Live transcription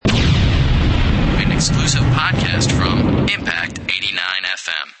exclusive podcast from Impact 89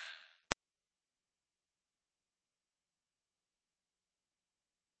 FM.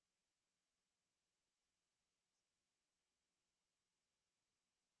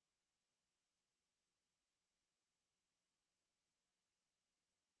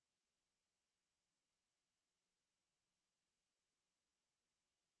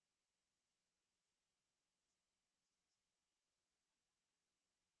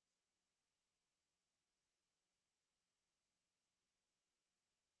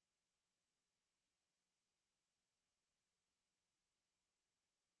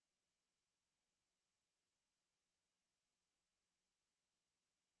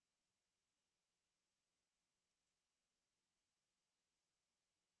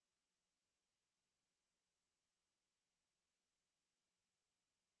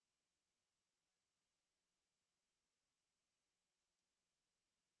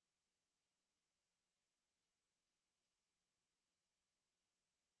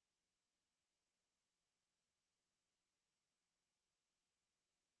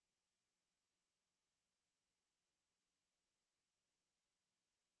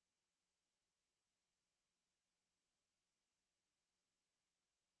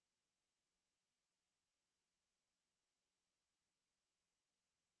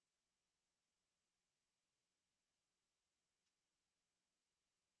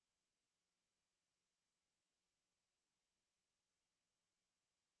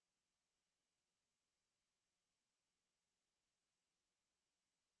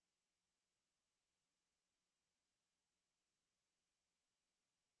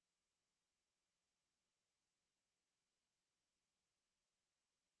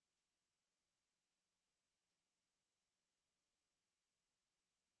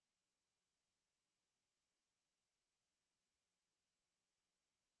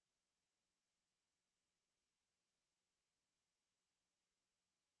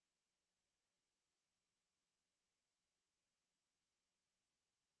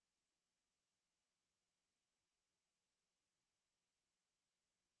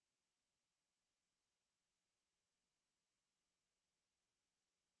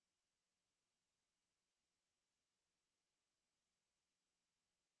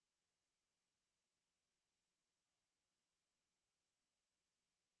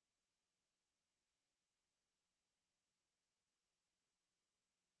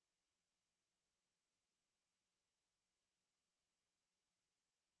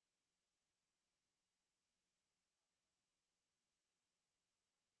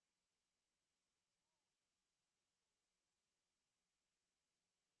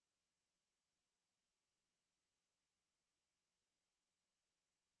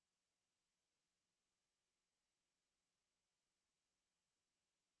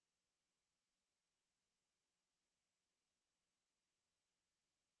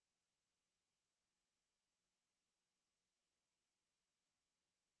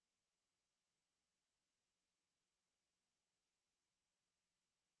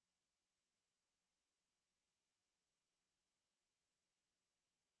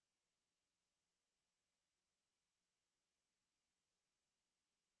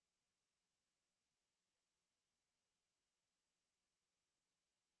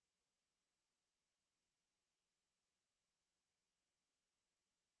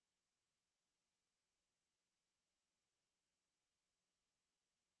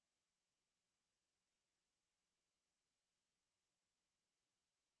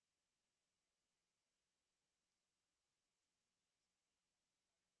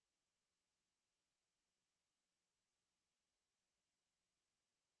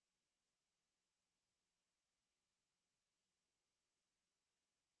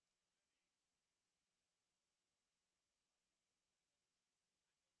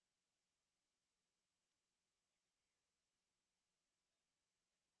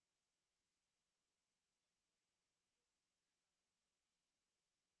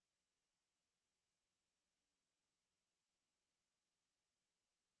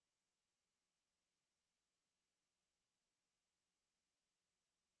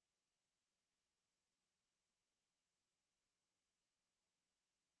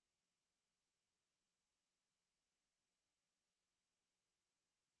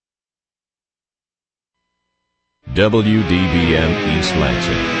 WDBM East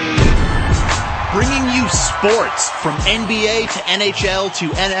Lansing. Bringing you sports from NBA to NHL to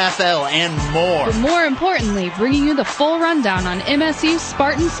NFL and more. But more importantly, bringing you the full rundown on MSU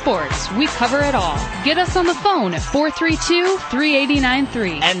Spartan Sports. We cover it all. Get us on the phone at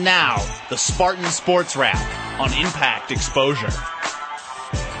 432-3893. And now, the Spartan Sports Wrap on Impact Exposure.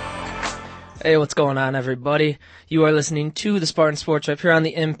 Hey, what's going on, everybody? You are listening to the Spartan Sports right here on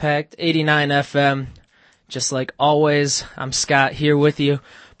the Impact 89 FM. Just like always, I'm Scott here with you.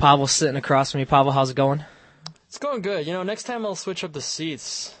 Pavel's sitting across from me. Pavel, how's it going? It's going good. Next time I'll switch up the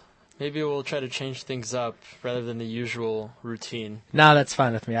seats. Maybe we'll try to change things up rather than the usual routine. Nah, that's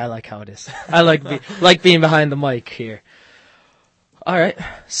fine with me. I like how it is. I like being behind the mic here. All right,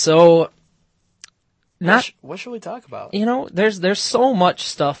 so what should we talk about? There's so much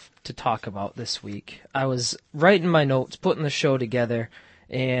stuff to talk about this week. I was writing my notes, putting the show together,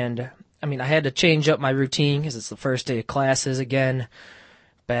 and I had to change up my routine because it's the first day of classes again.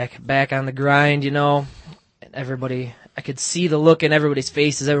 Back on the grind, and everybody. I could see the look in everybody's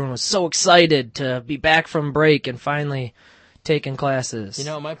faces. Everyone was so excited to be back from break and finally taking classes.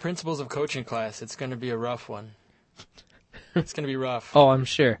 My principles of coaching class, it's going to be a rough one. It's going to be rough. Oh, I'm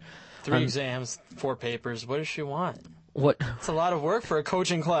sure. 3 exams, 4 papers. What does she want? What? It's a lot of work for a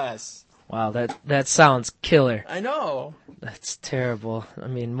coaching class. Wow, that sounds killer. I know. That's terrible.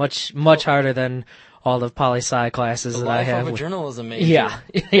 Much harder than all the poli-sci classes that I have. The life of a journalism major.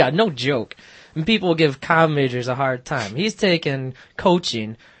 Yeah, no joke. And people give comm majors a hard time. He's taking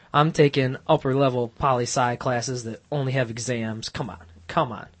coaching. I'm taking upper-level poli-sci classes that only have exams. Come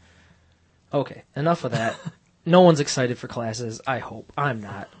on. Okay, enough of that. No one's excited for classes. I hope. I'm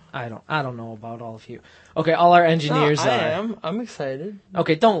not. I don't know about all of you. Okay, all our engineers I am. I'm excited.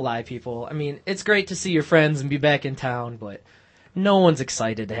 Okay, don't lie, people. It's great to see your friends and be back in town, but no one's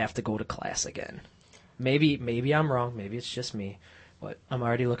excited to have to go to class again. Maybe I'm wrong. Maybe it's just me. But I'm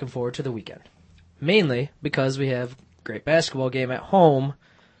already looking forward to the weekend. Mainly because we have a great basketball game at home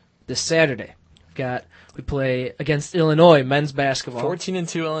this Saturday. We play against Illinois men's basketball.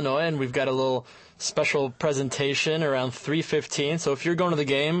 14-2 Illinois, and we've got a little special presentation around 3:15. So if you're going to the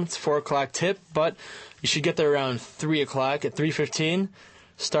game, it's 4 o'clock tip, but you should get there around 3 o'clock. At 3:15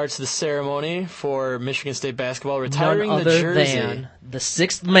 starts the ceremony for Michigan State basketball, retiring None the other jersey. than the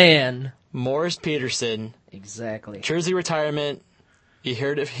sixth man. Morris Peterson. Exactly. Jersey retirement. You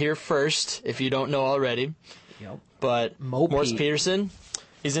heard it here first, if you don't know already. Yep. But Morris Peterson,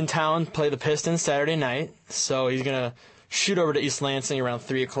 he's in town, play the Pistons Saturday night, so he's going to shoot over to East Lansing around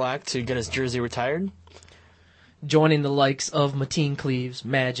 3 o'clock to get his jersey retired. Joining the likes of Mateen Cleaves,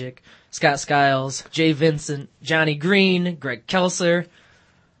 Magic, Scott Skiles, Jay Vincent, Johnny Green, Greg Kelser,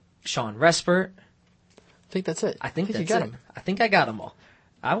 Sean Respert. I think that's it. I think that's you got it. him. I think I got them all.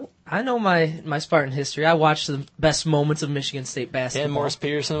 I know my Spartan history. I watched the best moments of Michigan State basketball. And Morris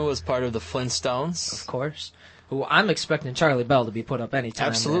Peterson was part of the Flintstones. Of course. Who I'm expecting Charlie Bell to be put up anytime.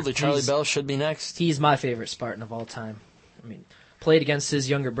 Absolutely. Charlie Bell should be next. He's my favorite Spartan of all time. Played against his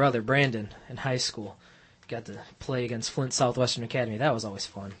younger brother, Brandon, in high school. Got to play against Flint Southwestern Academy. That was always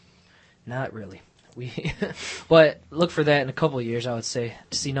fun. Not really. But look for that in a couple of years, I would say,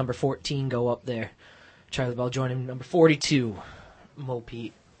 to see number 14 go up there. Charlie Bell joining number 42. Mo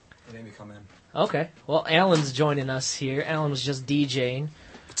Pete. They made me come in. Okay. Well, Alan's joining us here. Alan was just DJing.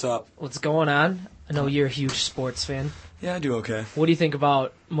 What's up? What's going on? I know you're a huge sports fan. Yeah, I do okay. What do you think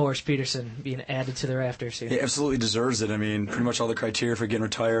about Morris Peterson being added to the rafters here? He absolutely deserves it. Pretty much all the criteria for getting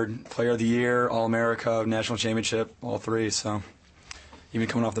retired. Player of the Year, All-America, National Championship, all 3. So even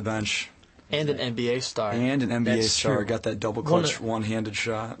coming off the bench. And an NBA star. And an NBA That's star. true. Got that double clutch one-handed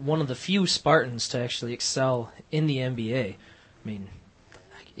shot. One of the few Spartans to actually excel in the NBA.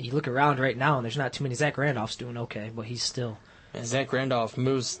 You look around right now, and there's not too many. Zach Randolph's doing okay, but he's still... And Zach Randolph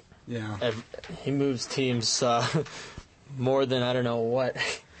moves... Yeah. He moves teams more than I don't know what.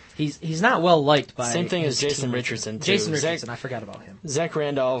 He's not well liked by... Same thing as his Jason teammates. Richardson, too. Jason Richardson, I forgot about him. Zach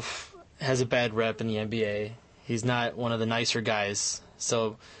Randolph has a bad rep in the NBA. He's not one of the nicer guys,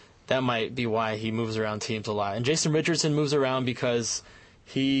 so that might be why he moves around teams a lot. And Jason Richardson moves around because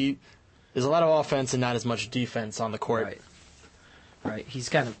there's a lot of offense and not as much defense on the court. Right. He's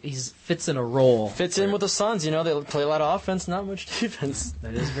fits in a role. Fits in with the Suns. They play a lot of offense, not much defense.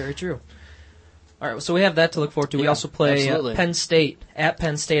 That is very true. All right, so we have that to look forward to. We also play Penn State at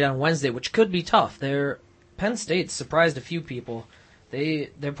Penn State on Wednesday, which could be tough. Penn State surprised a few people. They're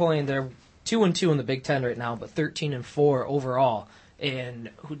 2-2 in the Big Ten right now, but 13-4 overall, and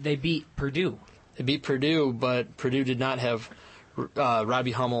they beat Purdue. They beat Purdue, but Purdue did not have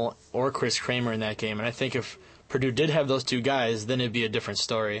Robbie Hummel or Chris Kramer in that game, and I think if Purdue did have those two guys, then it'd be a different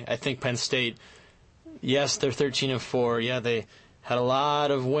story. I think Penn State, yes, they're 13-4. Yeah, they had a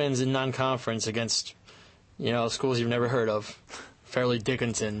lot of wins in non-conference against, schools you've never heard of. Fairleigh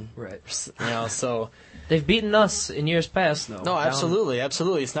Dickinson. Right. So they've beaten us in years past, though. No, absolutely.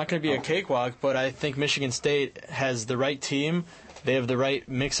 It's not going to be a cakewalk, but I think Michigan State has the right team. They have the right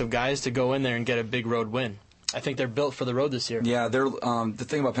mix of guys to go in there and get a big road win. I think they're built for the road this year. Yeah, they're the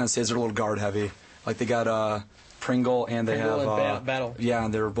thing about Penn State is they're a little guard heavy. Like they got Pringle and they Pringle have and Battle. Yeah,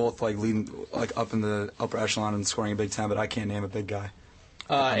 and they're both like leading like up in the upper echelon and scoring a Big Ten, but I can't name a big guy.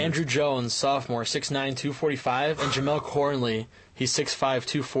 Andrew Jones, sophomore, 6'9", 245, and Jamel Cornley, he's 6'5",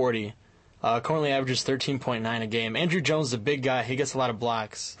 240. Cornley averages 13.9 a game. Andrew Jones, the big guy, he gets a lot of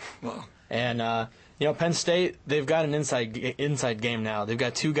blocks. Well, And Penn State, they've got an inside game now. They've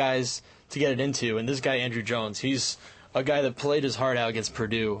got two guys to get it into, and this guy Andrew Jones, he's a guy that played his heart out against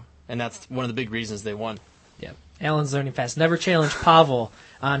Purdue, and that's one of the big reasons they won. Yeah, Allen's learning fast. Never challenged Pavel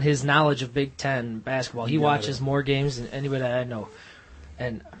on his knowledge of Big Ten basketball. He watches more games than anybody I know.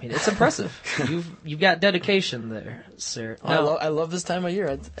 And I mean, it's impressive. You've got dedication there, sir. Now, I love this time of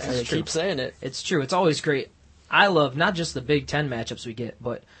year. I keep saying it. It's true. It's always great. I love not just the Big Ten matchups we get,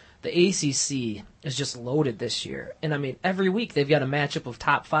 but the ACC is just loaded this year. And I mean, every week they've got a matchup of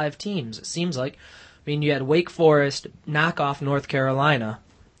top 5 teams. It seems like. I mean, you had Wake Forest knock off North Carolina.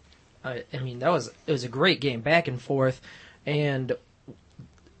 I mean, it was a great game, back and forth, and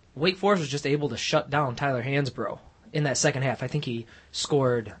Wake Forest was just able to shut down Tyler Hansbrough in that second half. I think he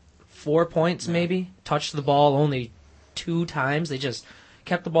scored 4 points, maybe, touched the ball only 2 times. They just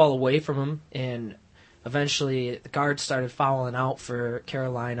kept the ball away from him, and eventually the guards started fouling out for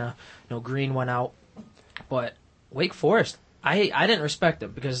Carolina. Green went out, but Wake Forest, I didn't respect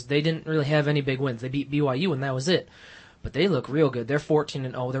them because they didn't really have any big wins. They beat BYU, and that was it. But they look real good. They're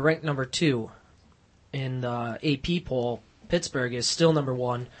 14-0. They're ranked number 2 in the AP poll. Pittsburgh is still number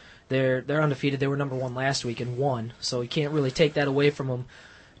 1. They're undefeated. They were number 1 last week and won, so you can't really take that away from them.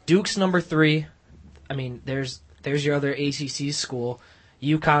 Duke's number 3. I mean, there's your other ACC school.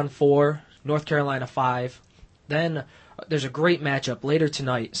 UConn 4, North Carolina 5. Then there's a great matchup later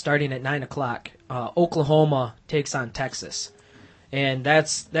tonight, starting at 9 o'clock. Oklahoma takes on Texas, and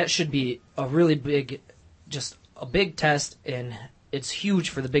that should be a really big, just a big test, and it's huge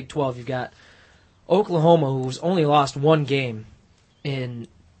for the Big 12. You've got Oklahoma, who's only lost 1 game, and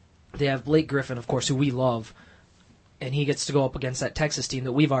they have Blake Griffin, of course, who we love, and he gets to go up against that Texas team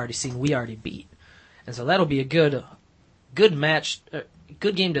that we've already seen, we already beat. And so that'll be a good match,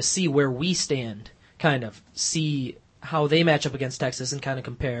 good game to see where we stand, kind of see how they match up against Texas and kind of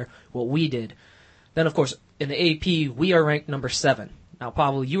compare what we did. Then, of course, in the AP, we are ranked number 7. Now,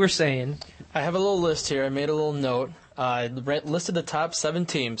 Pablo, you were saying... I have a little list here. I made a little note. I listed the top 7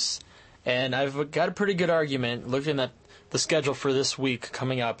 teams, and I've got a pretty good argument looking at the schedule for this week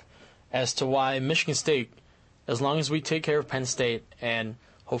coming up as to why Michigan State, as long as we take care of Penn State and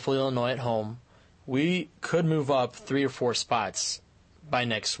hopefully Illinois at home, we could move up 3 or 4 spots by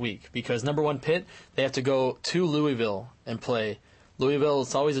next week. Because number 1, Pitt, they have to go to Louisville and play. Louisville,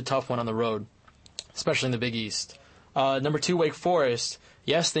 it's always a tough one on the road, especially in the Big East. Number 2, Wake Forest.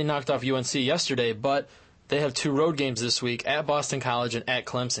 Yes, they knocked off UNC yesterday, but they have 2 road games this week at Boston College and at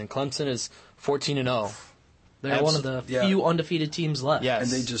Clemson. Clemson is 14-0. They're one of the few undefeated teams left. Yes.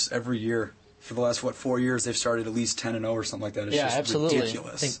 and they just every year for the last 4 years they've started at least 10-0 or something like that. It's just absolutely.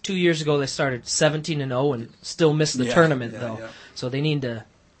 ridiculous. I think 2 years ago they started 17-0 and still missed the tournament though. Yeah. So they need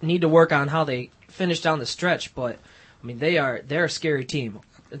to work on how they finish down the stretch. But I mean they're a scary team.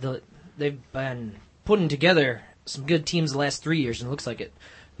 They've been putting together some good teams the last 3 years, and it looks like it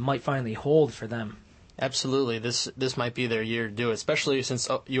might finally hold for them. Absolutely. This might be their year to do it, especially since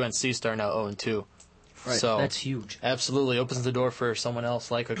UNC starting out 0-2. Right. So that's huge. Absolutely opens the door for someone else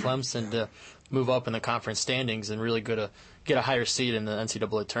like a Clemson to move up in the conference standings and really get a higher seed in the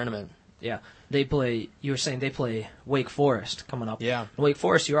NCAA tournament. Yeah. You were saying they play Wake Forest coming up. Yeah. Wake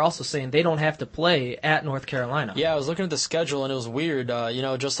Forest, you're also saying they don't have to play at North Carolina. Yeah, I was looking at the schedule, and it was weird.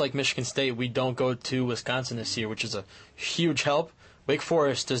 Just like Michigan State, we don't go to Wisconsin this year, which is a huge help. Wake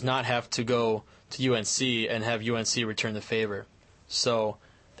Forest does not have to go to UNC and have UNC return the favor. So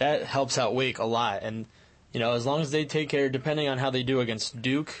that helps out Wake a lot. And, as long as they take care, depending on how they do against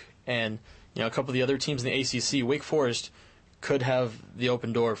Duke and, a couple of the other teams in the ACC, Wake Forest could have the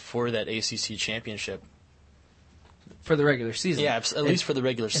open door for that ACC championship. For the regular season. Yeah, at least for the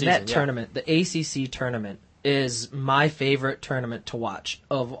regular season. And that tournament, the ACC tournament, is my favorite tournament to watch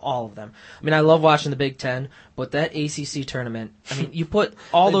of all of them. I mean, I love watching the Big Ten, but that ACC tournament, I mean, you put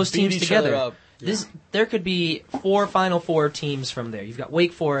all those teams together. There could be 4 Final Four teams from there. You've got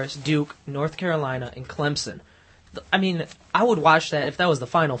Wake Forest, Duke, North Carolina, and Clemson. I mean, I would watch that if that was the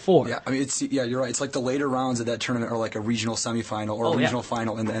Final Four. Yeah, I mean, you're right. It's like the later rounds of that tournament are like a regional semifinal or a regional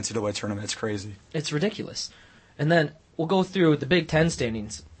final in the NCAA tournament. It's crazy. It's ridiculous. And then we'll go through the Big Ten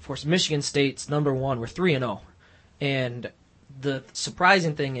standings. Of course, Michigan State's number 1. We're 3-0, and the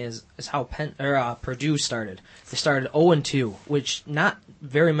surprising thing is how Purdue started. They started 0-2, which not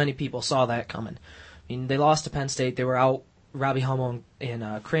very many people saw that coming. mean, they lost to Penn State. They were out. Robbie Hummel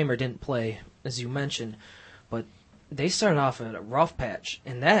and Kramer didn't play, as you mentioned, but they started off at a rough patch,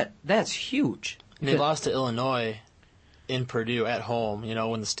 and that's huge. And they lost to Illinois in Purdue at home,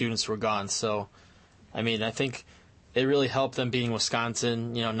 when the students were gone. So, I mean, I think it really helped them beating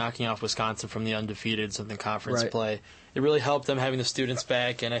Wisconsin, knocking off Wisconsin from the undefeated Southern Conference play. It really helped them having the students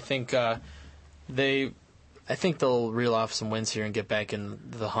back, and I think they'll reel off some wins here and get back in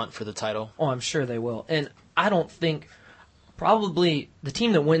the hunt for the title. Oh, I'm sure they will. And I don't think probably the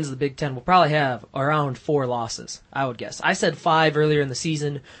team that wins the Big Ten will probably have around 4 losses, I would guess. I said 5 earlier in the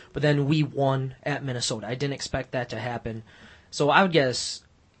season, but then we won at Minnesota. I didn't expect that to happen. So I would guess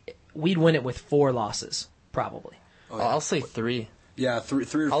we'd win it with 4 losses, probably. Oh, yeah. I'll say 3. Yeah, three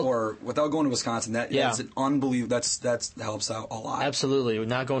or 4 without going to Wisconsin. That's an unbelievable. That helps out a lot. Absolutely,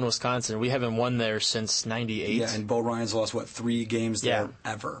 not going to Wisconsin. We haven't won there since '98. Yeah, and Bo Ryan's lost 3 games there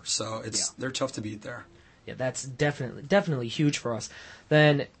ever. So they're tough to beat there. Yeah, that's definitely huge for us.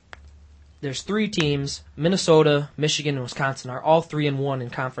 Then there's 3 teams: Minnesota, Michigan, and Wisconsin are all 3-1 in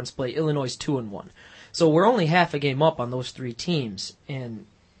conference play. Illinois is 2-1. So we're only half a game up on those 3 teams. And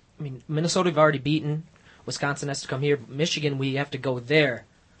I mean, Minnesota we've already beaten. Wisconsin has to come here. Michigan, we have to go there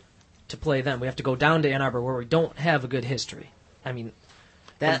to play them. We have to go down to Ann Arbor where we don't have a good history. I mean,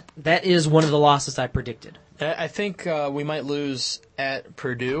 that is one of the losses I predicted. I think we might lose at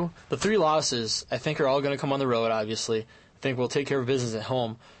Purdue. The 3 losses, I think, are all going to come on the road, obviously. I think we'll take care of business at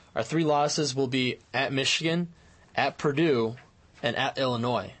home. Our 3 losses will be at Michigan, at Purdue, and at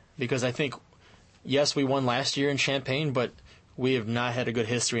Illinois. Because I think, yes, we won last year in Champaign, but we have not had a good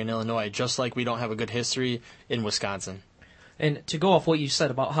history in Illinois, just like we don't have a good history in Wisconsin. And to go off what you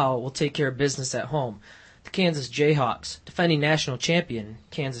said about how we'll take care of business at home, the Kansas Jayhawks, defending national champion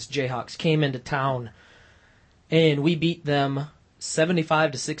Kansas Jayhawks, came into town, and we beat them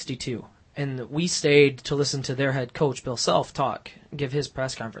 75-62. And we stayed to listen to their head coach, Bill Self, give his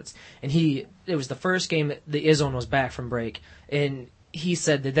press conference. And it was the first game that the Izzone was back from break, and he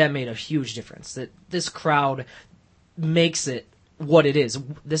said that made a huge difference, that this crowd makes it what it is.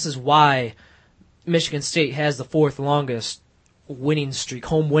 This is why Michigan State has the 4th longest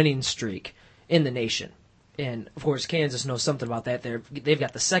home winning streak in the nation. And, of course, Kansas knows something about that. They've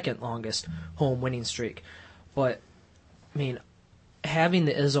got the 2nd longest home winning streak. But, I mean, having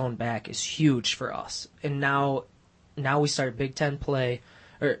the Izzone back is huge for us. And now we start Big Ten play.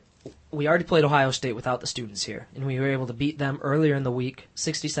 We already played Ohio State without the students here, and we were able to beat them earlier in the week,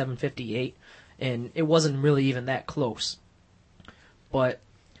 67-58. And it wasn't really even that close. But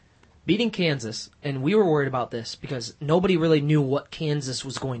beating Kansas, and we were worried about this because nobody really knew what Kansas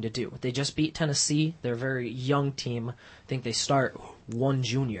was going to do. They just beat Tennessee. They're a very young team. I think they start 1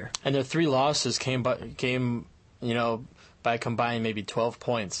 junior. And their 3 losses came by combining maybe 12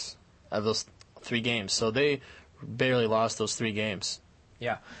 points of those 3 games. So they barely lost those 3 games.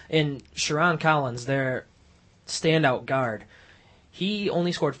 Yeah. And Sharon Collins, their standout guard, he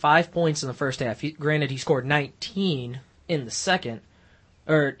only scored 5 points in the first half. Granted, he scored 19 in the second,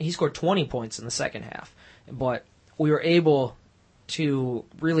 or he scored 20 points in the second half. But we were able to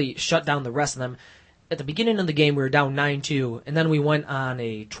really shut down the rest of them. At the beginning of the game, we were down 9-2, and then we went on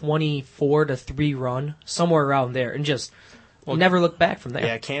a 24-3 run, somewhere around there, and just never looked back from there.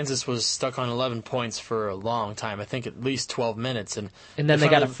 Yeah, Kansas was stuck on 11 points for a long time. I think at least 12 minutes. And then they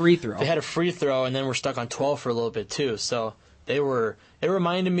got a free throw. They had a free throw, and then we're stuck on 12 for a little bit, too. So it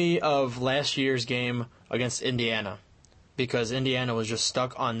reminded me of last year's game against Indiana, because Indiana was just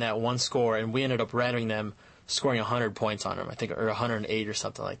stuck on that one score, and we ended up rattling them, scoring 100 points on them, I think, or 108 or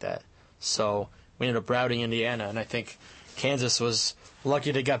something like that. So we ended up routing Indiana, and I think Kansas was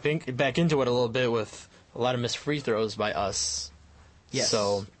lucky to get back into it a little bit with a lot of missed free throws by us. Yes,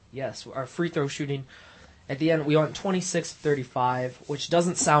 our free throw shooting at the end, we went 26-35, which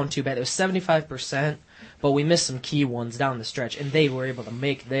doesn't sound too bad. It was 75%, but we missed some key ones down the stretch, and they were able to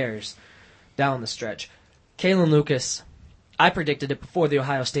make theirs down the stretch. Kalen Lucas, I predicted it before the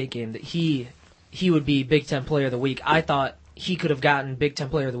Ohio State game that he would be Big Ten Player of the Week. I thought he could have gotten Big Ten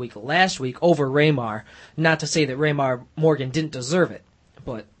Player of the Week last week over Raymar. Not to say that Raymar Morgan didn't deserve it,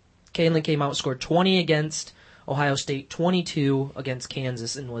 but Kalen came out, scored 20 against Ohio State, 22 against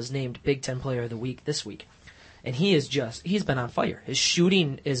Kansas, and was named Big Ten Player of the Week this week. And he's been on fire. His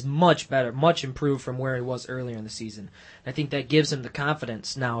shooting is much better, much improved from where he was earlier in the season. And I think that gives him the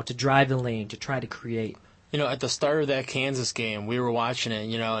confidence now to drive the lane, to try to create. At the start of that Kansas game, we were watching it,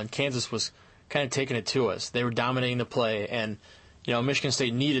 and Kansas was kind of taking it to us. They were dominating the play, and, Michigan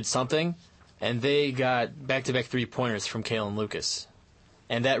State needed something, and they got back-to-back three-pointers from Kalen Lucas.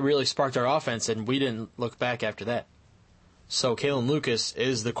 And that really sparked our offense, and we didn't look back after that. So Kalen Lucas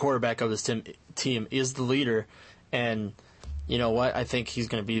is the quarterback of this team, is the leader, and you know what? I think he's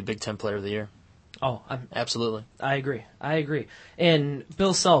going to be a Big Ten Player of the Year. Oh, Absolutely. I agree. And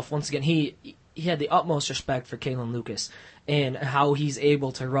Bill Self, once again, he had the utmost respect for Kalen Lucas and how he's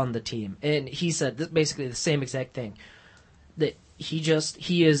able to run the team. And he said basically the same exact thing, that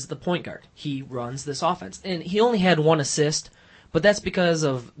he is the point guard. He runs this offense. And he only had 1 assist, but that's because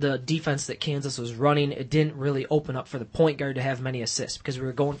of the defense that Kansas was running. It didn't really open up for the point guard to have many assists because we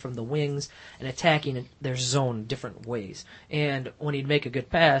were going from the wings and attacking their zone different ways. And when he'd make a good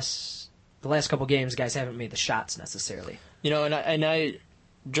pass, the last couple games, guys haven't made the shots necessarily. You know, and I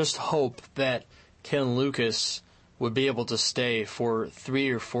just hope that Kalen Lucas would be able to stay for 3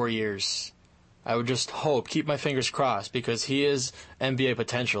 or 4 years. I would just hope, keep my fingers crossed, because he is NBA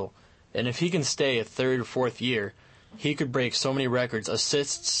potential. And if he can stay a 3rd or 4th year, he could break so many records.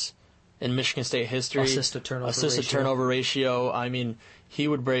 Assists in Michigan State history. Assist to turnover ratio. I mean, he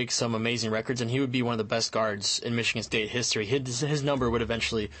would break some amazing records, and he would be one of the best guards in Michigan State history. His number would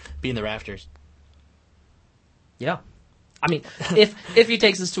eventually be in the rafters. Yeah. I mean, if he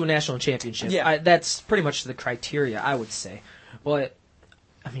takes us to a national championship, Yeah. That's pretty much the criteria, I would say. But,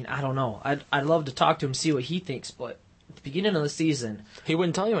 I mean, I don't know. I'd love to talk to him, see what he thinks, but at the beginning of the season... He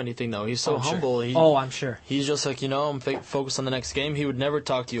wouldn't tell you anything, though. He's so humble. Sure. I'm sure. He's just like, I'm focused on the next game. He would never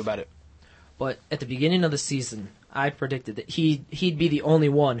talk to you about it. But at the beginning of the season, I predicted that he'd be the only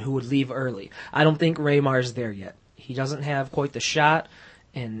one who would leave early. I don't think Raymar's there yet. He doesn't have quite the shot,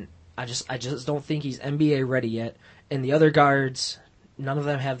 and I just don't think he's NBA ready yet. And the other guards, none of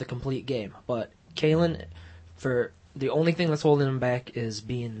them have the complete game. But Kalen, for the only thing that's holding him back is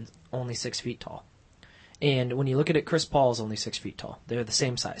being only 6 feet tall. And when you look at it, Chris Paul is only 6 feet tall. They're the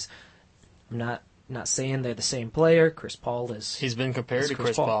same size. I'm not saying they're the same player. Chris Paul is... He's been compared to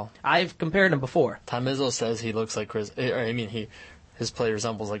Chris Paul. I've compared him before. Tom Izzo says he looks like Chris... his play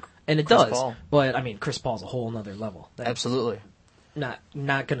resembles like and it Chris does, Paul. But, I mean, Chris Paul's a whole nother level. Absolutely. Not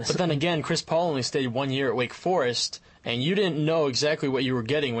going to... But then again, Chris Paul only stayed 1 year at Wake Forest, and you didn't know exactly what you were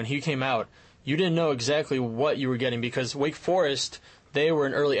getting when he came out. You didn't know exactly what you were getting because Wake Forest, they were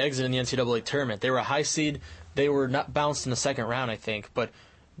an early exit in the NCAA tournament. They were a high seed. They were not bounced in the second round, I think, but...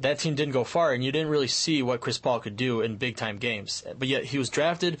 that team didn't go far, and you didn't really see what Chris Paul could do in big-time games. But yet he was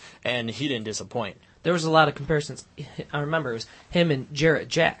drafted, and he didn't disappoint. There was a lot of comparisons. I remember it was him and Jarrett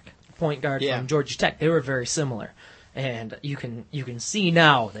Jack, point guard from Georgia Tech. They were very similar. And you can see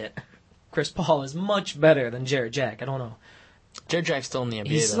now that Chris Paul is much better than Jarrett Jack. I don't know. Jarrett Jack's still in the NBA,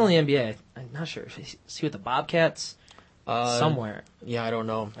 He's still in the NBA. I'm not sure. Is he with the Bobcats? Somewhere. Yeah, I don't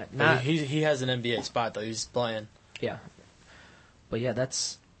know. He has an NBA spot, though. He's playing. Yeah. But, yeah,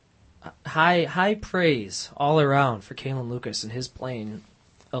 that's... High praise all around for Kalen Lucas and his playing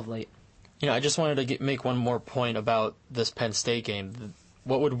of late. I just wanted to make one more point about this Penn State game.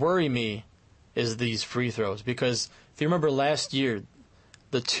 What would worry me is these free throws, because if you remember last year,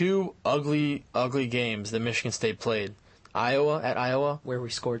 the 2 ugly games that Michigan State played, Iowa, where we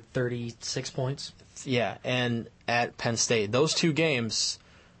scored 36 points. Yeah, and at Penn State, those 2 games,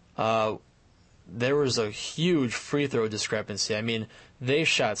 there was a huge free throw discrepancy. I mean, they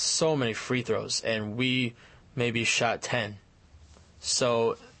shot so many free throws, and we maybe shot 10.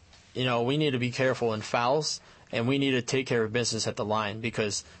 So, we need to be careful in fouls, and we need to take care of business at the line,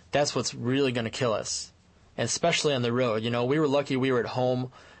 because that's what's really going to kill us, and especially on the road. We were lucky we were at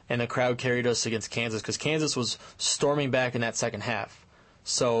home, and the crowd carried us against Kansas, because Kansas was storming back in that second half.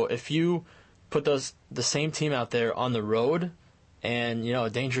 So if you put the same team out there on the road, and, a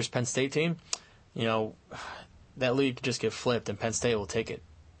dangerous Penn State team, that lead could just get flipped, and Penn State will take it.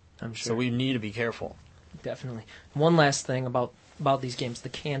 I'm sure. So we need to be careful. Definitely. One last thing about these games, the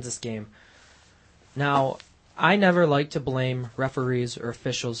Kansas game. Now, I never like to blame referees or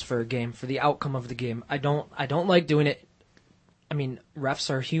officials for a game, for the outcome of the game. I don't like doing it. I mean, refs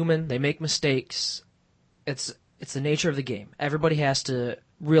are human. They make mistakes. It's the nature of the game. Everybody has to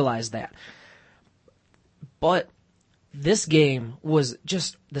realize that. But this game was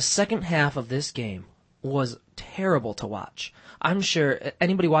just, the second half of this game was terrible to watch. I'm sure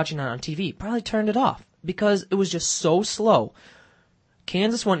anybody watching it on TV probably turned it off because it was just so slow.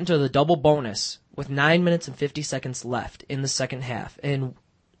 Kansas went into the double bonus with 9 minutes and 50 seconds left in the second half, and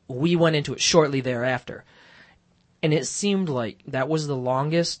we went into it shortly thereafter. And it seemed like that was the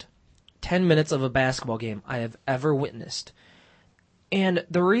longest 10 minutes of a basketball game I have ever witnessed. And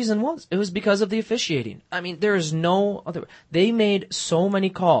the reason it was because of the officiating. I mean, there is no other... They made so many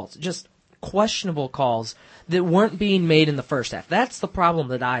calls, just questionable calls, that weren't being made in the first half. That's the problem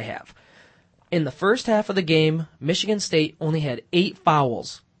that I have. In the first half of the game, Michigan State only had 8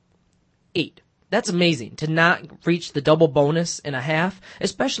 fouls. 8. That's amazing to not reach the double bonus in a half,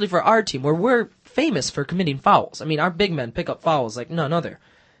 especially for our team where we're famous for committing fouls. I mean, our big men pick up fouls like none other.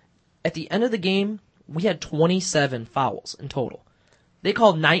 At the end of the game, we had 27 fouls in total. They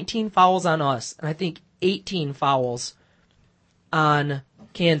called 19 fouls on us, and I think 18 fouls on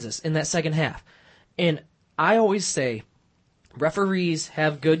Kansas in that second half. And I always say, referees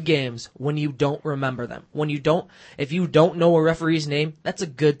have good games when you don't remember them. If you don't know a referee's name, that's a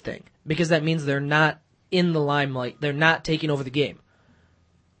good thing, because that means they're not in the limelight. They're not taking over the game.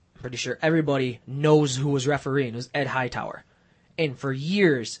 I'm pretty sure everybody knows who was refereeing. It was Ed Hightower. And for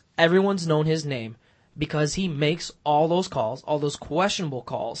years, everyone's known his name because he makes all those calls, all those questionable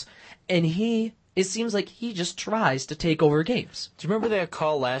calls, and it seems like he just tries to take over games. Do you remember that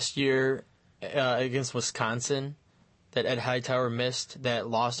call last year against Wisconsin that Ed Hightower missed that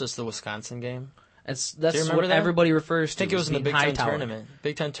lost us the Wisconsin game? That's what everybody refers to. I think it was in the Big Ten Hightower. tournament.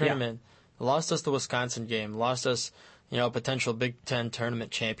 Big Ten tournament. Yeah. Lost us the Wisconsin game. Lost us, a potential Big Ten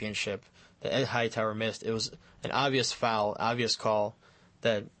tournament championship that Ed Hightower missed. It was an obvious foul, obvious call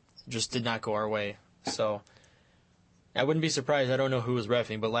that just did not go our way. So I wouldn't be surprised. I don't know who was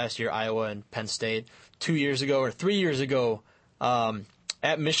reffing, but last year Iowa and Penn State, 2 years ago or 3 years ago,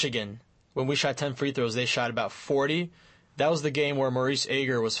 at Michigan, when we shot 10 free throws, they shot about 40. That was the game where Maurice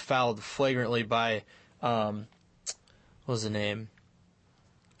Ager was fouled flagrantly by, what was the name?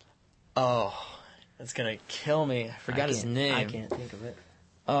 Oh, that's going to kill me. I forgot his name. I can't think of it.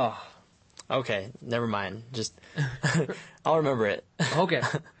 Oh, okay. Never mind. Just, I'll remember it. Okay.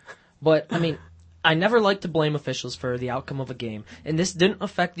 But, I mean, I never like to blame officials for the outcome of a game, and this didn't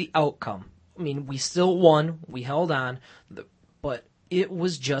affect the outcome. I mean, we still won. We held on. But it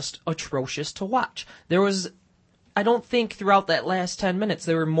was just atrocious to watch. I don't think throughout that last 10 minutes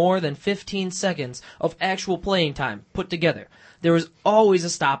there were more than 15 seconds of actual playing time put together. There was always a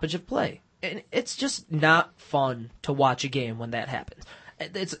stoppage of play. And it's just not fun to watch a game when that happens.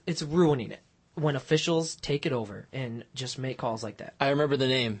 It's ruining it when officials take it over and just make calls like that. I remember the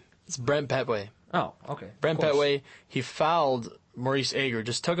name. It's Brent Petway. Oh, okay. Brent Petway, he fouled Maurice Ager,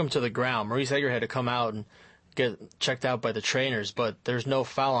 just took him to the ground. Maurice Ager had to come out and get checked out by the trainers, but there's no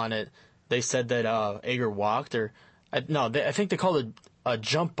foul on it. They said that Ager walked, I think they called it a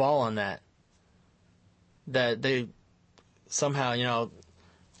jump ball on that. That they somehow,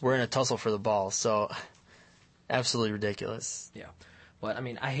 were in a tussle for the ball. So absolutely ridiculous. Yeah, but I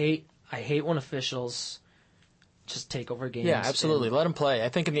mean, I hate when officials just take over games. Yeah, absolutely. Let them play. I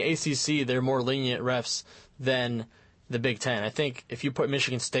think in the ACC they're more lenient refs than the Big Ten. I think if you put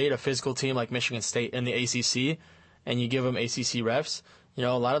Michigan State, a physical team like Michigan State, in the ACC, and you give them ACC refs, a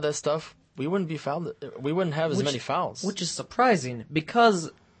lot of that stuff, we wouldn't be fouled. We wouldn't have as many fouls. Which is surprising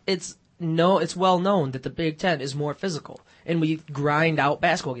because it's well known that the Big Ten is more physical, and we grind out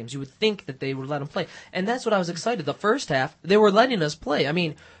basketball games. You would think that they would let them play, and that's what I was excited. The first half, they were letting us play. I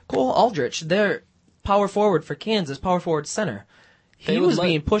mean, Cole Aldrich, their power forward for Kansas, power forward center, he was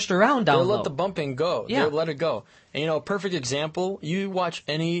being pushed around down low. They let the bumping go. Yeah. They let it go. And, a perfect example, you watch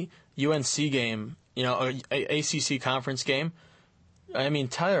any UNC game, a ACC conference game, I mean,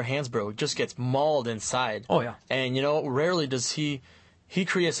 Tyler Hansbrough just gets mauled inside. Oh, yeah. And, rarely does he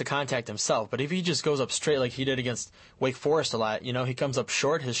creates the contact himself. But if he just goes up straight like he did against Wake Forest a lot, he comes up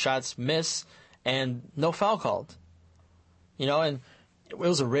short, his shots miss, and no foul called. And it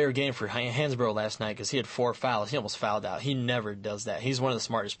was a rare game for Hansbrough last night because he had 4 fouls. He almost fouled out. He never does that. He's one of the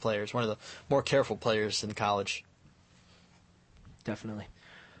smartest players, one of the more careful players in college. Definitely.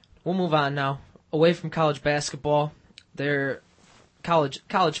 We'll move on now. Away from college basketball, they're college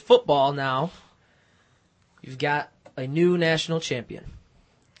football now. You've got a new national champion.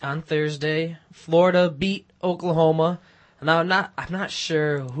 On Thursday, Florida beat Oklahoma. Now I'm not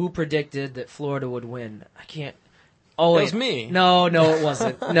sure who predicted that Florida would win. I can't. Oh, it was me. No, it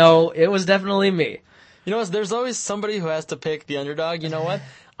wasn't. No, it was definitely me. There's always somebody who has to pick the underdog. You know what?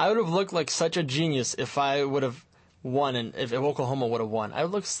 I would have looked like such a genius if I would have won, and if Oklahoma would have won. I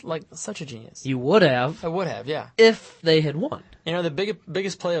would look like such a genius. You would have. I would have, yeah. If they had won. The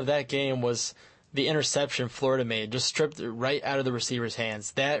biggest play of that game was the interception Florida made, just stripped it right out of the receiver's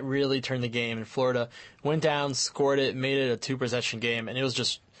hands. That really turned the game, and Florida went down, scored it, made it a 2-possession game, and it was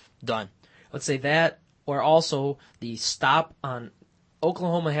just done. Let's say that, or also the stop on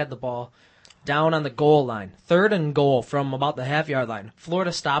Oklahoma had the ball down on the goal line, 3rd and goal from about the half-yard line.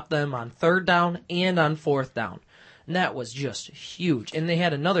 Florida stopped them on 3rd down and on 4th down. And that was just huge. And they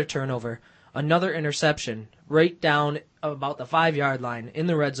had another turnover, another interception right down about the 5-yard line in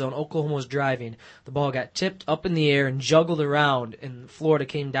the red zone. Oklahoma was driving. The ball got tipped up in the air and juggled around, and Florida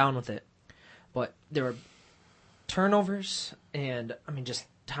came down with it. But there were turnovers and, just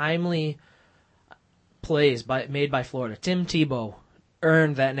timely plays made by Florida. Tim Tebow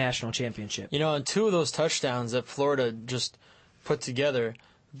earned that national championship. You know, and 2 of those touchdowns that Florida just put together,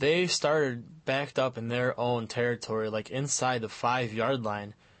 they started backed up in their own territory, like inside the 5-yard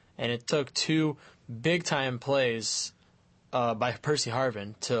line, and it took 2 big-time plays by Percy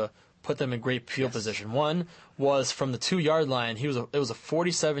Harvin to put them in great field position. One was from the 2-yard line. It was a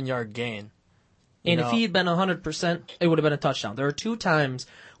 47-yard gain. And if he had been 100%, it would have been a touchdown. There were 2 times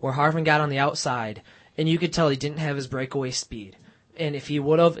where Harvin got on the outside, and you could tell he didn't have his breakaway speed. And if he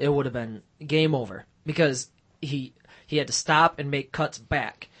would have, it would have been game over because he had to stop and make cuts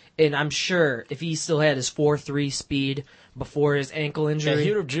back. And I'm sure if he still had his 4.3 speed before his ankle injury,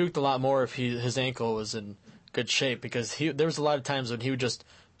 he would have juked a lot more if his ankle was in good shape, because there was a lot of times when he would just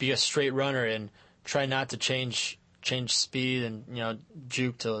be a straight runner and try not to change speed and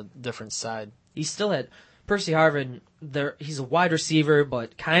juke to a different side. He still had Percy Harvin. He's a wide receiver,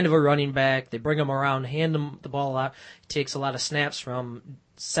 but kind of a running back. They bring him around, hand him the ball a lot. He takes a lot of snaps from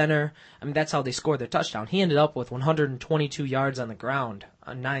center. I mean, that's how they scored their touchdown. He ended up with 122 yards on the ground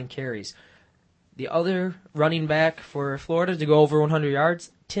on 9 carries. The other running back for Florida to go over 100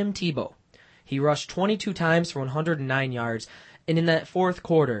 yards, Tim Tebow. He rushed 22 times for 109 yards, and in that fourth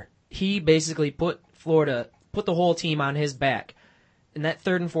quarter, he basically put the whole team on his back in that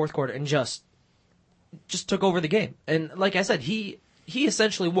third and fourth quarter and just took over the game. And like I said, he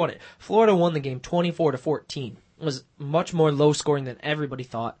essentially won it. Florida won the game 24-14. It was much more low scoring than everybody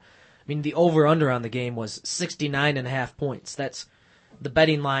thought. I mean, the over-under on the game was 69.5 points. That's the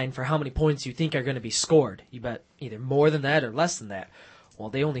betting line for how many points you think are going to be scored. You bet either more than that or less than that. Well,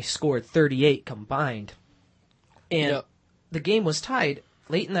 they only scored 38 combined. And the game was tied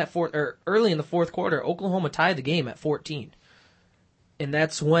early in the fourth quarter. Oklahoma tied the game at 14. And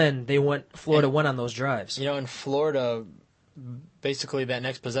that's when Florida went on those drives. In Florida, basically that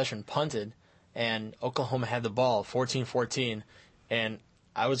next possession punted, and Oklahoma had the ball, 14-14, and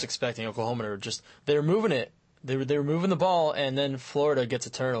I was expecting Oklahoma to they were moving it. They were moving the ball, and then Florida gets a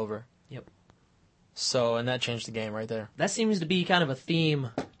turnover. Yep. So, and that changed the game right there. That seems to be kind of a theme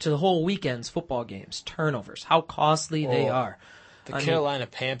to the whole weekend's football games. Turnovers. How costly they are. The Carolina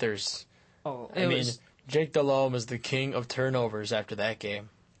Panthers. Jake Delhomme is the king of turnovers after that game.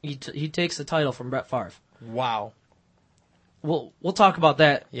 He takes the title from Brett Favre. Wow. We'll talk about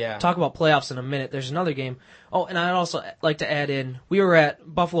that. Yeah. Talk about playoffs in a minute. There's another game. Oh, and I'd also like to add in, we were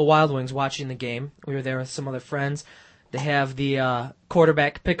at Buffalo Wild Wings watching the game. We were there with some other friends. They have the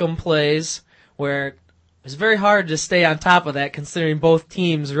quarterback pick'em plays where it's very hard to stay on top of that considering both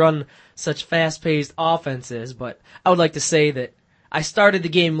teams run such fast-paced offenses. But I would like to say that I started the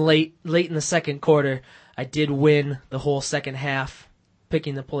game late in the second quarter. I did win the whole second half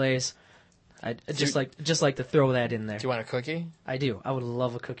picking the plays. I just like to throw that in there. Do you want a cookie? I do. I would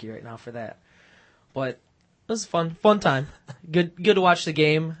love a cookie right now for that. But it was fun time. Good to watch the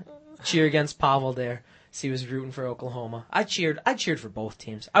game. Cheer against Pavel there. See, he was rooting for Oklahoma. I cheered for both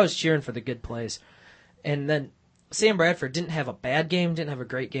teams. I was cheering for the good plays. And then Sam Bradford didn't have a bad game, didn't have a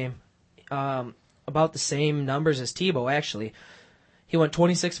great game. About the same numbers as Tebow, actually. He went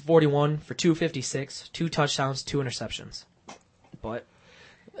 26-41 for 256, 2 touchdowns, 2 interceptions. But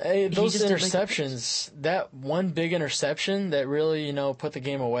those interceptions, that one big interception that really, put the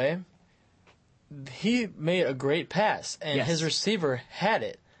game away, he made a great pass, and his receiver had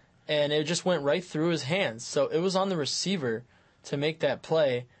it, and it just went right through his hands. So it was on the receiver to make that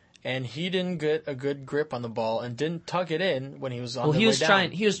play, and he didn't get a good grip on the ball and didn't tuck it in when he was on the way down.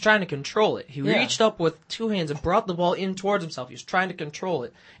 He was trying to control it. He reached up with 2 hands and brought the ball in towards himself. He was trying to control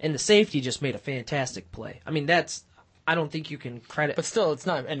it, and the safety just made a fantastic play. I mean, I don't think you can credit. But still, it's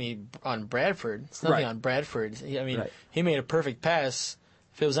not any on Bradford. It's nothing on Bradford. He made a perfect pass.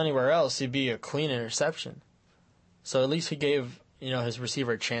 If it was anywhere else, he'd be a clean interception. So at least he gave his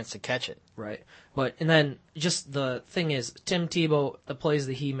receiver a chance to catch it. Right. And then just the thing is, Tim Tebow, the plays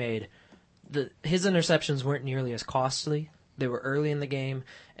that he made, his interceptions weren't nearly as costly. They were early in the game,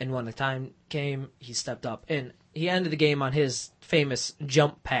 and when the time came, he stepped up. And he ended the game on his famous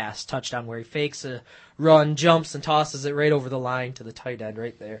jump pass touchdown where he fakes a run, jumps, and tosses it right over the line to the tight end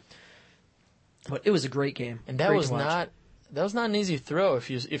right there. But it was a great game. And that was not an easy throw. If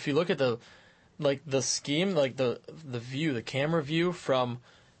you look at the scheme, like the view, the camera view from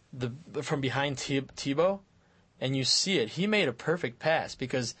behind Tebow, and you see it, he made a perfect pass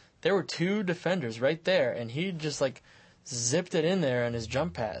because there were 2 defenders right there, and he just zipped it in there on his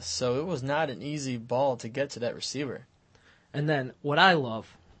jump pass. So it was not an easy ball to get to that receiver. And then what I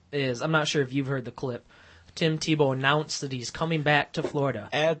love is, I'm not sure if you've heard the clip, Tim Tebow announced that he's coming back to Florida.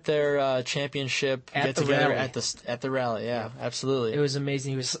 At their championship At the get-together rally. at the rally. Yeah, absolutely. It was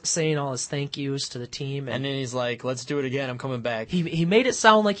amazing. He was saying all his thank yous to the team. And then he's like, let's do it again. I'm coming back. He made it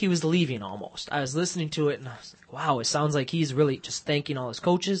sound like he was leaving almost. I was listening to it and I was like, wow, it sounds like he's really just thanking all his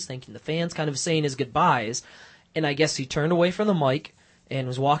coaches, thanking the fans, kind of saying his goodbyes. And I guess he turned away from the mic and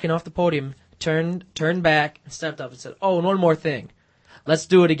was walking off the podium, turned back and stepped up and said, oh, and one more thing. Let's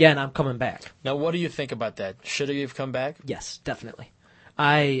do it again. I'm coming back. Now, what do you think about that? Should he have come back? Yes, definitely.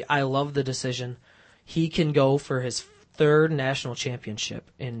 I love the decision. He can go for his third national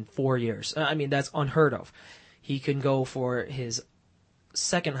championship in 4 years. I mean, that's unheard of. He can go for his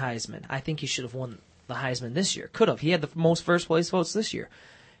second Heisman. I think he should have won the Heisman this year. Could have. He had the most first place votes this year.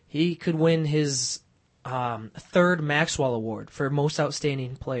 He could win his third Maxwell Award for most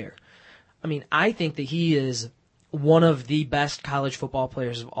outstanding player. I mean, I think that he is one of the best college football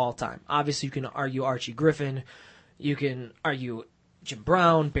players of all time. Obviously, you can argue Archie Griffin. You can argue Jim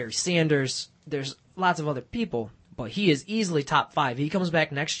Brown, Barry Sanders. There's lots of other people, but he is easily top 5. He comes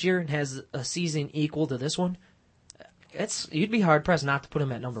back next year and has a season equal to this one. You'd be hard-pressed not to put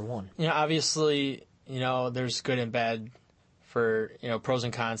him at number 1. Obviously, there's good and bad for, pros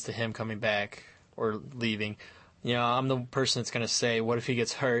and cons to him coming back or leaving. I'm the person that's going to say, what if he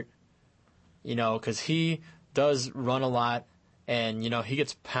gets hurt? Because he does run a lot, and, he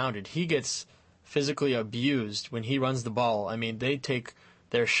gets pounded. He gets physically abused when he runs the ball. I mean, they take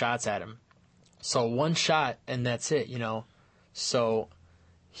their shots at him. So one shot, and that's it, So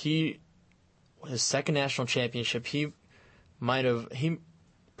his second national championship, he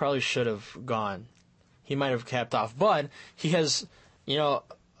probably should have gone. He might have capped off. But he has, a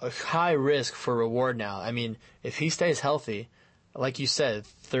high risk for reward now. I mean, if he stays healthy, like you said,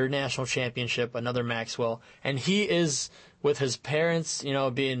 third national championship, another Maxwell, and he is with his parents,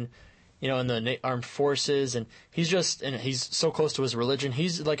 being, in the armed forces, and he's so close to his religion.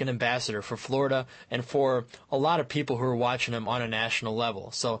 He's like an ambassador for Florida and for a lot of people who are watching him on a national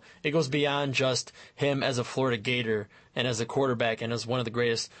level. So it goes beyond just him as a Florida Gator and as a quarterback and as one of the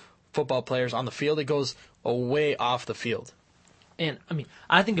greatest football players on the field. It goes way off the field. And, I mean,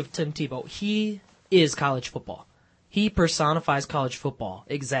 I think of Tim Tebow. He is college football. He personifies college football,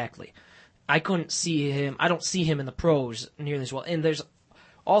 exactly. I don't see him in the pros nearly as well. And there's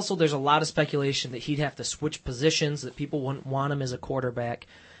a lot of speculation that he'd have to switch positions, that people wouldn't want him as a quarterback,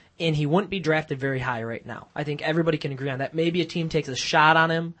 and he wouldn't be drafted very high right now. I think everybody can agree on that. Maybe a team takes a shot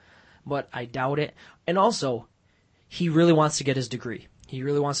on him, but I doubt it. And also, he really wants to get his degree. He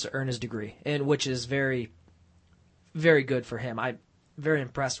really wants to earn his degree, and which is very, very good for him. I'm very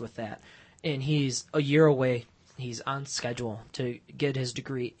impressed with that. And he's a year away. He's on schedule to get his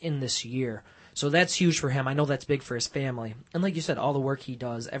degree in this year. So that's huge for him. I know that's big for his family. And like you said, all the work he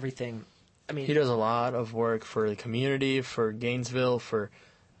does, everything. I mean, he does a lot of work for the community, for Gainesville, for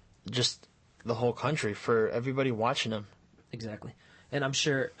just the whole country, for everybody watching him. Exactly. And I'm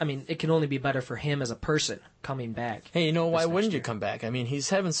sure, it can only be better for him as a person coming back. Hey, why wouldn't you come back? I mean, he's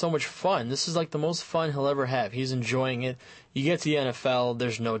having so much fun. This is like the most fun he'll ever have. He's enjoying it. You get to the NFL,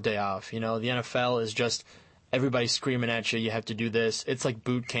 there's no day off. The NFL is just everybody screaming at you. You have to do this. It's like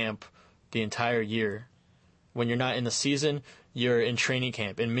boot camp the entire year. When you're not in the season, you're in training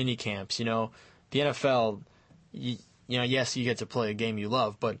camp, in mini camps. The NFL, yes, you get to play a game you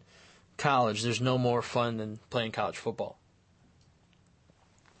love, but college, there's no more fun than playing college football.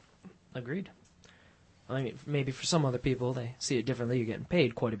 Agreed. I mean, maybe for some other people, they see it differently. You're getting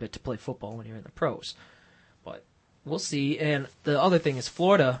paid quite a bit to play football when you're in the pros. But we'll see. And the other thing is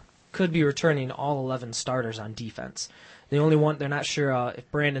Florida could be returning all 11 starters on defense. They're not sure if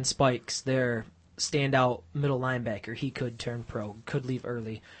Brandon Spikes, their standout middle linebacker, he could turn pro, could leave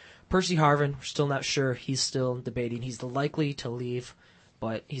early. Percy Harvin, we're still not sure. He's still debating. He's likely to leave,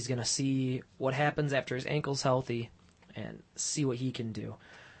 but he's going to see what happens after his ankle's healthy and see what he can do.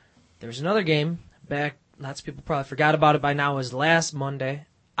 There's another game back. Lots of people probably forgot about it by now. It was last Monday.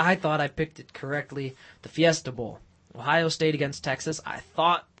 I thought I picked it correctly. The Fiesta Bowl. Ohio State against Texas. I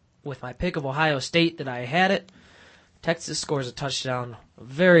thought with my pick of Ohio State that I had it. Texas scores a touchdown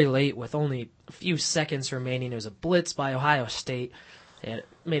very late with only a few seconds remaining. It was a blitz by Ohio State. It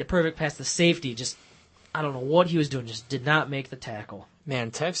made a perfect pass to safety. I don't know what he was doing. Just did not make the tackle.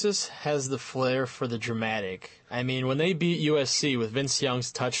 Man, Texas has the flair for the dramatic. I mean, when they beat USC with Vince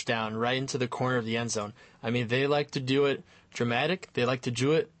Young's touchdown right into the corner of the end zone, they like to do it dramatic. They like to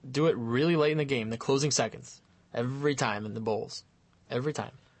do it really late in the game, the closing seconds. Every time in the bowls. Every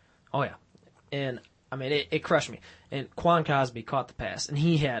time. Oh, yeah. And, it crushed me. And Quan Cosby caught the pass, and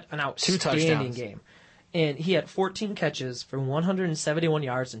he had an outstanding game. And he had 14 catches for 171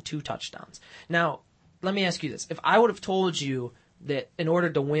 yards and 2 touchdowns. Now, let me ask you this. If I would have told you that in order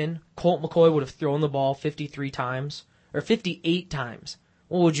to win, Colt McCoy would have thrown the ball 53 times, or 58 times,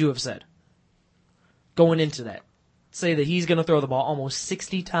 what would you have said? Going into that. Say that he's going to throw the ball almost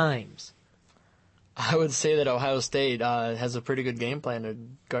 60 times. I would say that Ohio State has a pretty good game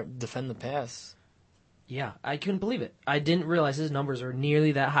plan to defend the pass. Yeah, I couldn't believe it. I didn't realize his numbers are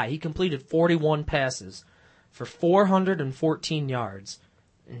nearly that high. He completed 41 passes for 414 yards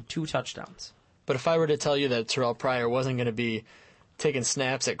and 2 touchdowns. But if I were to tell you that Terrell Pryor wasn't going to be taking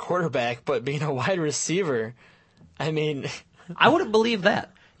snaps at quarterback, but being a wide receiver, I mean... I wouldn't believe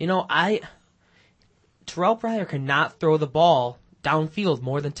that. Terrell Pryor cannot throw the ball downfield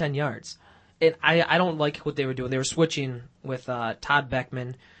more than 10 yards. And I don't like what they were doing. They were switching with Todd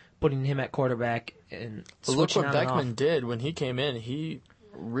Beckman, putting him at quarterback. And look what Beckman did when he came in. He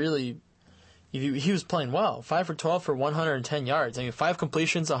really... He was playing well. 5 for 12 for 110 yards. I mean, 5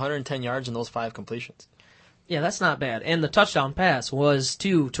 completions, 110 yards in those 5 completions. Yeah, that's not bad. And the touchdown pass was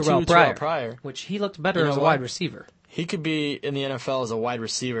to Terrell Pryor, which he looked better as a wide receiver. He could be in the NFL as a wide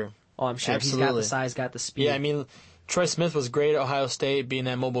receiver. Oh, I'm sure. Absolutely. He's got the size, got the speed. Yeah, I mean, Troy Smith was great at Ohio State being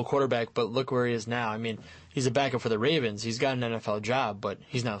that mobile quarterback, but look where he is now. I mean, he's a backup for the Ravens. He's got an NFL job, but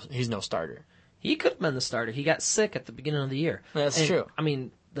he's no starter. He could have been the starter. He got sick at the beginning of the year. That's true. I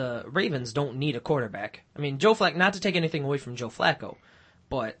mean, the Ravens don't need a quarterback. I mean, Joe Flacco, not to take anything away from Joe Flacco,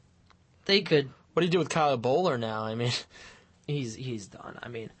 but they could... What do you do with Kyle Bowler now? I mean... He's done. I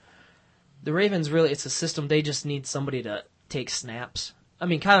mean, the Ravens really, it's a system. They just need somebody to take snaps. I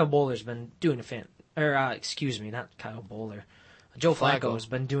mean, Kyle Bowler's been doing not Kyle Bowler. Joe Flacco has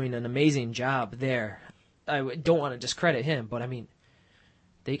been doing an amazing job there. I don't want to discredit him, but I mean,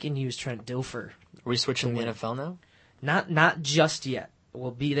 they can use Trent Dilfer. Are we switching to the NFL now? Not just yet.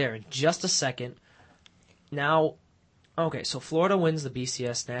 We'll be there in just a second. Now, okay, so Florida wins the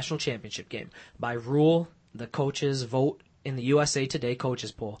BCS National Championship game. By rule, the coaches vote in the USA Today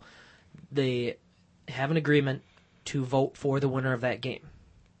coaches poll. They have an agreement to vote for the winner of that game.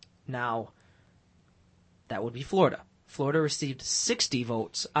 Now, that would be Florida. Florida received 60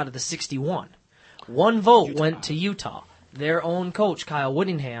 votes out of the 61. One vote went to Utah. Their own coach, Kyle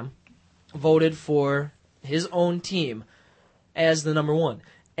Whittingham, voted for his own team as the number 1.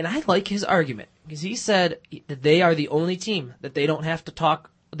 And I like his argument, because he said that they are the only team that they don't have to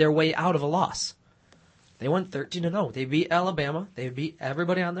talk their way out of a loss. They went 13-0. They beat Alabama. They beat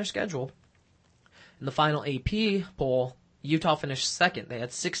everybody on their schedule. In the final AP poll, Utah finished second. They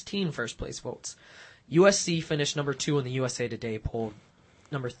had 16 first-place votes. USC finished number 2 in the USA Today poll.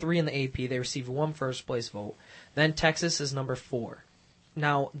 Number 3 in the AP. They received 1 first-place vote. Then Texas is number 4.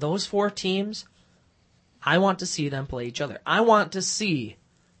 Now, those 4 teams, I want to see them play each other. I want to see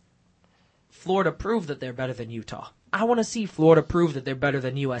Florida prove that they're better than Utah. I want to see Florida prove that they're better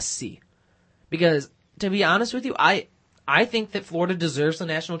than USC. Because, to be honest with you, I think that Florida deserves the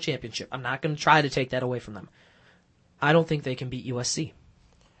national championship. I'm not going to try to take that away from them. I don't think they can beat USC.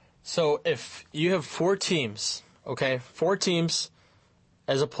 So if you have 4 teams, okay, 4 teams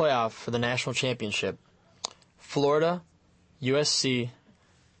as a playoff for the national championship, Florida, USC,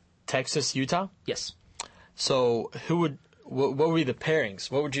 Texas, Utah? Yes. So what would be the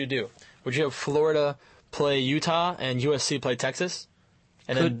pairings? What would you do? Would you have Florida play Utah and USC play Texas?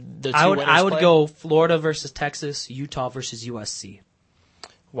 And then the two I would play? go Florida versus Texas, Utah versus USC.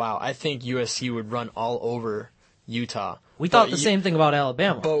 Wow, I think USC would run all over Utah. We thought the same thing about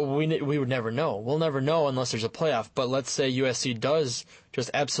Alabama. But we would never know. We'll never know unless there's a playoff. But let's say USC does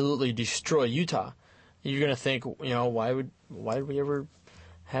just absolutely destroy Utah. You're going to think, why would we ever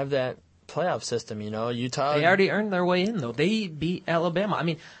have that playoff system, Utah. They already earned their way in, though. They beat Alabama. I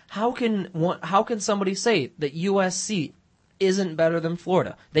mean, how can somebody say that USC isn't better than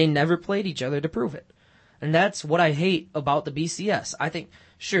Florida? They never played each other to prove it. And that's what I hate about the BCS. I think,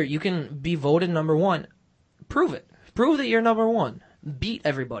 sure, you can be voted number 1. Prove it. Prove that you're number 1. Beat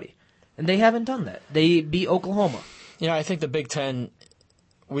everybody. And they haven't done that. They beat Oklahoma. I think the Big Ten,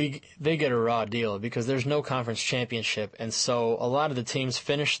 they get a raw deal because there's no conference championship. And so a lot of the teams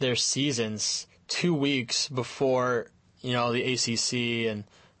finish their seasons 2 weeks before, the ACC and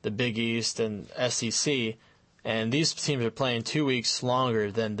the Big East and SEC. And these teams are playing 2 weeks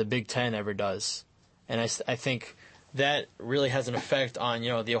longer than the Big Ten ever does. And I think that really has an effect on,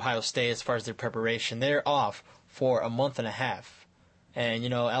 the Ohio State as far as their preparation. They're off for a month and a half. And,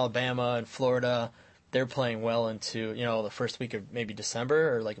 Alabama and Florida, they're playing well into, the first week of maybe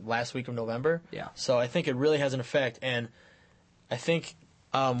December or like last week of November. Yeah. So I think it really has an effect. And I think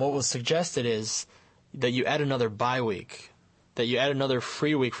what was suggested is that you add another bye week, that you add another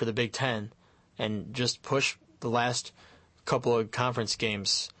free week for the Big Ten and just push the last couple of conference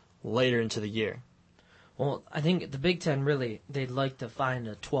games later into the year. Well, I think the Big Ten really, they'd like to find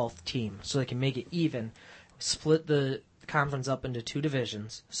a 12th team so they can make it even, split the conference up into 2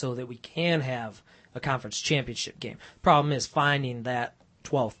 divisions so that we can have a conference championship game. Problem is finding that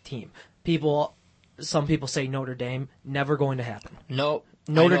 12th team. Some people say Notre Dame, never going to happen. Nope.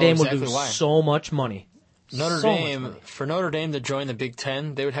 Notre Dame exactly would lose why. so much money. For Notre Dame to join the Big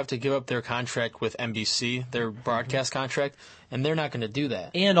Ten, they would have to give up their contract with NBC, their broadcast contract, and they're not going to do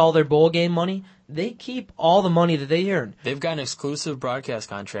that. And all their bowl game money, they keep all the money that they earn. They've got an exclusive broadcast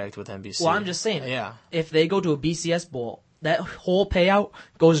contract with NBC. Well, I'm just saying, Yeah. if they go to a BCS bowl, that whole payout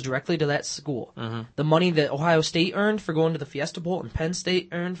goes directly to that school. Mm-hmm. The money that Ohio State earned for going to the Fiesta Bowl and Penn State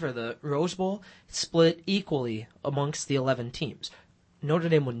earned for the Rose Bowl, split equally amongst the 11 teams. Notre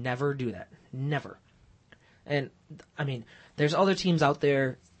Dame would never do that. Never. And, I mean, there's other teams out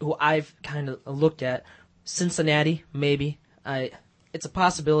there who I've kind of looked at. Cincinnati, maybe. It's a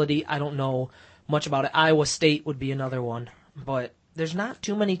possibility. I don't know much about it. Iowa State would be another one. But there's not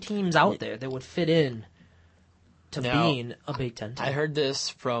too many teams out there that would fit in to being a Big Ten team. I heard this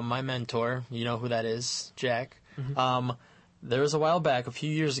from my mentor. You know who that is, Jack. Mm-hmm. There was a while back, a few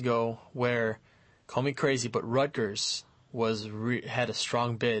years ago, where, call me crazy, but Rutgers had a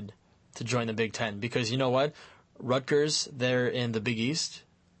strong bid to join the Big Ten. Because you know what? Rutgers, they're in the Big East,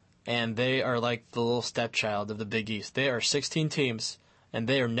 and they are like the little stepchild of the Big East. They are 16 teams, and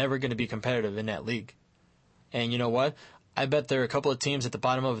they are never going to be competitive in that league. And you know what? I bet there are a couple of teams at the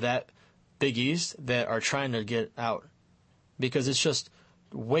bottom of that Big East that are trying to get out because it's just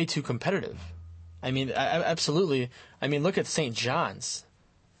way too competitive. I mean, absolutely. I mean, look at St. John's.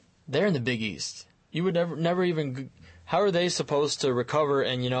 They're in the Big East. You would never even. How are they supposed to recover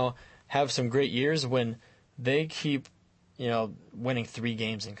and have some great years when they keep winning 3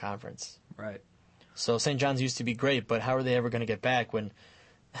 games in conference? Right. So St. John's used to be great, but how are they ever going to get back when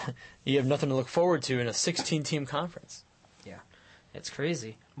you have nothing to look forward to in a 16-team conference? Yeah, it's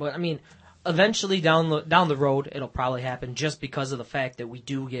crazy. But I mean, eventually down the road, it'll probably happen just because of the fact that we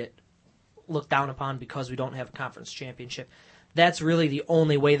do get looked down upon because we don't have a conference championship. That's really the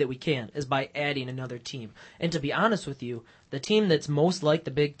only way that we can, is by adding another team. And to be honest with you, the team that's most like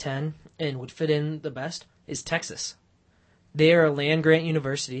the Big Ten and would fit in the best is Texas. They are a land-grant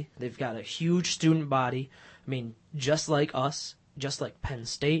university. They've got a huge student body. I mean, just like us, just like Penn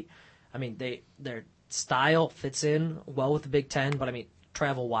State. I mean, their style fits in well with the Big Ten, but I mean,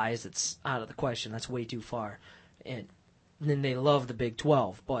 travel-wise, it's out of the question. That's way too far. And then they love the Big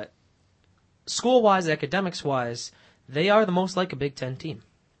 12. But school-wise, academics-wise, they are the most like a Big Ten team.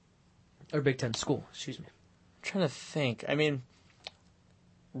 Or Big Ten school, excuse me. I'm trying to think. I mean,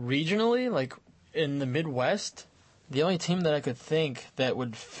 regionally, like in the Midwest, the only team that I could think that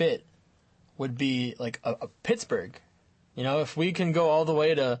would fit would be like a Pittsburgh. If we can go all the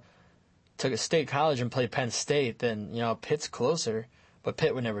way to State College and play Penn State, then, Pitt's closer. But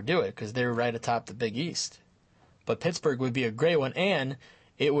Pitt would never do it because they're right atop the Big East. But Pittsburgh would be a great one, and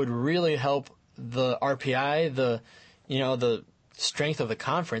it would really help the RPI, the strength of the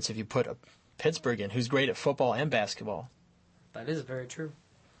conference if you put a Pittsburgh in, who's great at football and basketball. That is very true.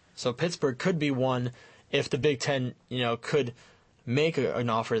 So Pittsburgh could be one if the Big Ten, could make an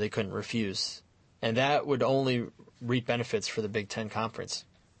offer they couldn't refuse. And that would only reap benefits for the Big Ten Conference.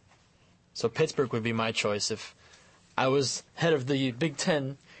 So Pittsburgh would be my choice. If I was head of the Big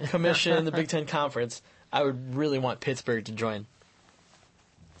Ten Commission, the Big Ten Conference, I would really want Pittsburgh to join.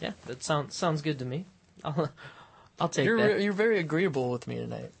 Yeah, that sounds good to me. I'll take that. You're very agreeable with me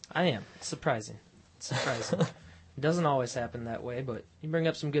tonight. I am. It's surprising. It doesn't always happen that way, but you bring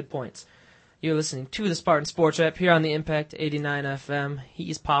up some good points. You're listening to the Spartan Sports Wrap here on the Impact 89 FM.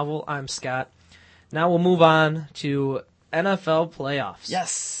 He's Pavel. I'm Scott. Now we'll move on to NFL playoffs.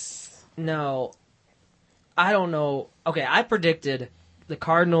 Yes. Now, I don't know. Okay, I predicted the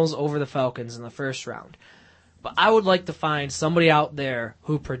Cardinals over the Falcons in the first round. But I would like to find somebody out there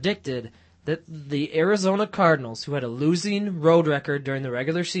who predicted that the Arizona Cardinals, who had a losing road record during the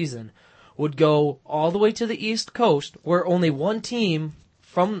regular season, would go all the way to the East Coast, where only one team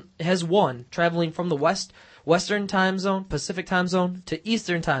has won, traveling from the Western time zone, Pacific time zone, to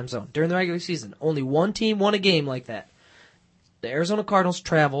Eastern time zone during the regular season. Only one team won a game like that. The Arizona Cardinals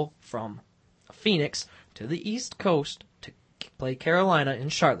travel from Phoenix to the East Coast to play Carolina in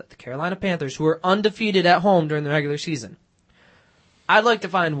Charlotte, the Carolina Panthers, who are undefeated at home during the regular season. I'd like to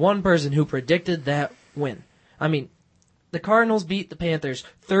find one person who predicted that win. I mean, the Cardinals beat the Panthers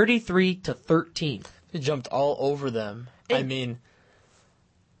 33-13. They jumped all over them. I mean,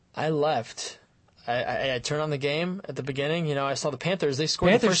 I left. I turned on the game at the beginning. I saw the Panthers. They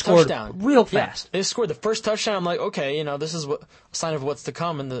scored the first touchdown real fast. Yeah, they scored the first touchdown. I'm like, okay, this is a sign of what's to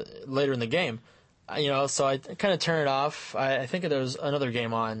come later in the game. So I kind of turned it off. I think there was another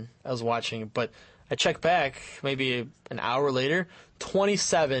game on I was watching, but I checked back maybe an hour later,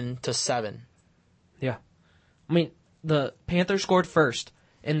 27-7. Yeah. I mean, the Panthers scored first,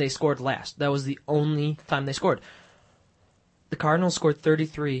 and they scored last. That was the only time they scored. The Cardinals scored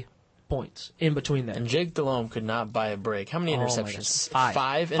 33 points in between that. And Jake Delhomme could not buy a break. How many interceptions?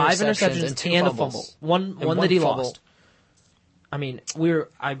 Five interceptions and 2 and a fumbles. fumble. One that he lost. I mean,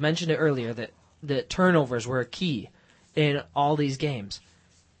 I mentioned it earlier that the turnovers were a key in all these games.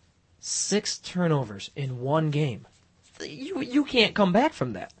 6 turnovers in one game. You can't come back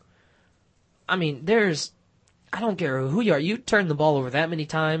from that. I mean, I don't care who you are. You turn the ball over that many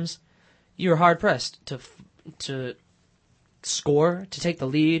times, you're hard pressed to score, to take the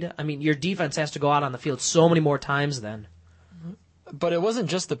lead. I mean, your defense has to go out on the field so many more times then. But it wasn't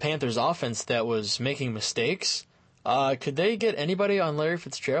just the Panthers' offense that was making mistakes. Could they get anybody on Larry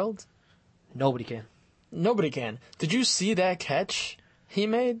Fitzgerald? Nobody can. Nobody can. Did you see that catch he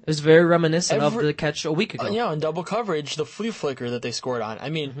made? It was very reminiscent of the catch a week ago. In double coverage, the flea flicker that they scored on. I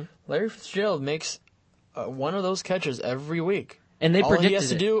mean, Larry Fitzgerald makes one of those catches every week. And they predicted all he has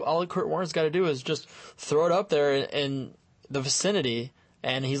to do, all Kurt Warner's got to do is just throw it up there in the vicinity,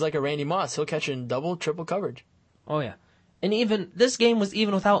 and he's like a Randy Moss. He'll catch it in double, triple coverage. Oh, yeah. And even this game was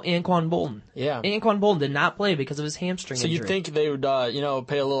even without Anquan Bolden. Yeah. Anquan Bolden did not play because of his hamstring injury. So you'd think they would,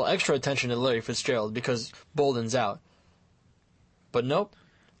 pay a little extra attention to Larry Fitzgerald because Bolden's out. But nope.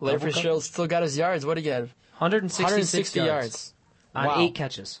 Larry Fitzgerald still got his yards. What did he get? 160 yards. On 8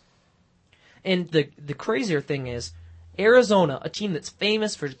 catches. And the crazier thing is, Arizona, a team that's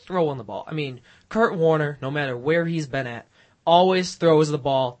famous for throwing the ball. I mean, Kurt Warner, no matter where he's been at, always throws the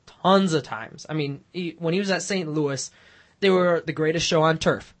ball tons of times. I mean, when he was at St. Louis, they were the greatest show on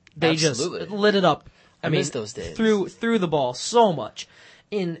turf. They Absolutely. just lit it up. I miss those days. Threw the ball so much.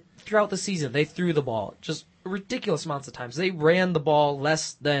 Throughout the season, they threw the ball just ridiculous amounts of times. They ran the ball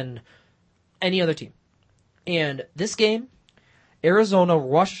less than any other team. And this game, Arizona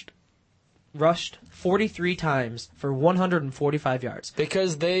rushed 43 times for 145 yards.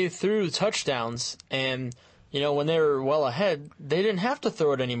 Because they threw touchdowns, and, when they were well ahead, they didn't have to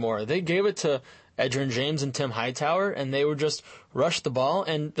throw it anymore. They gave it to Edgerrin James and Tim Hightower, and they would just rush the ball,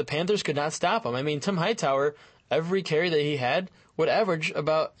 and the Panthers could not stop them. I mean, Tim Hightower, every carry that he had, would average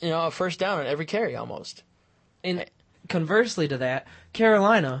about, a first down on every carry almost. And conversely to that,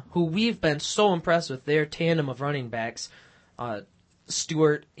 Carolina, who we've been so impressed with their tandem of running backs,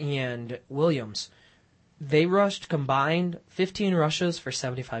 Stewart and Williams, they rushed combined 15 rushes for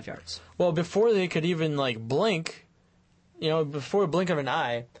 75 yards. Well, before they could even blink, before a blink of an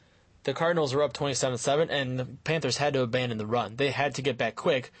eye, the Cardinals were up 27-7, and the Panthers had to abandon the run. They had to get back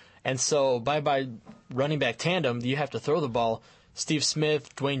quick, and so by running back tandem, you have to throw the ball. Steve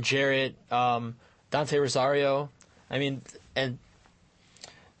Smith, Dwayne Jarrett, Dante Rosario, and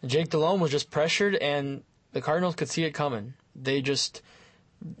Jake Delhomme was just pressured, and the Cardinals could see it coming. They just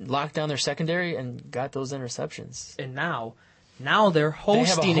locked down their secondary and got those interceptions. And now they're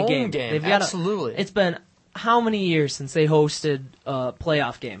hosting they have a home game. They've absolutely. It's been how many years since they hosted a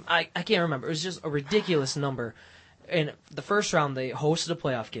playoff game? I can't remember. It was just a ridiculous number. In the first round, they hosted a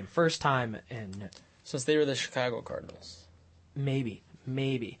playoff game. First time since they were the Chicago Cardinals. Maybe.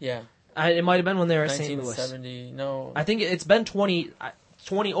 Yeah. It might have been when they were at St. Louis. 1970, no. I think it's been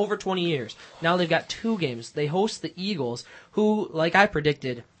over 20 years. Now they've got 2 games. They host the Eagles, who, like I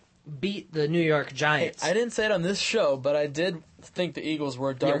predicted, beat the New York Giants. Hey, I didn't say it on this show, but I did think the Eagles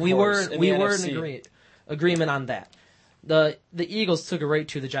were a dark horse. We were in agreement on that. The Eagles took it right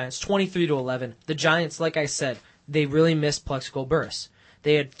to the Giants, 23-11. The Giants, like I said, they really missed Plexico Burress.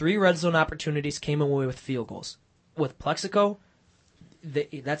 They had 3 red zone opportunities, came away with field goals. With Plexico,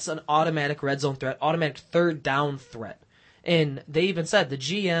 that's an automatic red zone threat, automatic third down threat. And they even said, the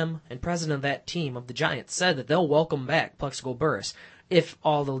GM and president of that team, of the Giants, said that they'll welcome back Plexico Burress if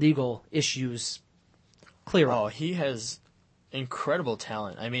all the legal issues clear up. Oh, he has incredible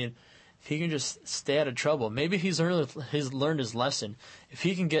talent. If he can just stay out of trouble, maybe he's learned his lesson. If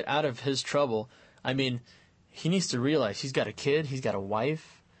he can get out of his trouble, he needs to realize he's got a kid, he's got a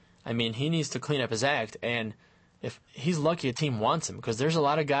wife. He needs to clean up his act, and if he's lucky a team wants him, because there's a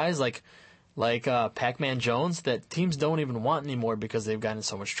lot of guys like Pac-Man Jones that teams don't even want anymore because they've gotten in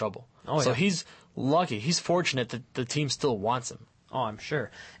so much trouble. Oh, yeah. So he's lucky. He's fortunate that the team still wants him. Oh, I'm sure.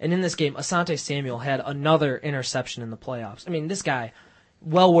 And in this game, Asante Samuel had another interception in the playoffs. This guy,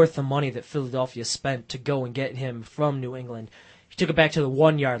 well worth the money that Philadelphia spent to go and get him from New England. He took it back to the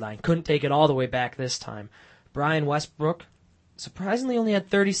 1-yard line. Couldn't take it all the way back this time. Brian Westbrook surprisingly only had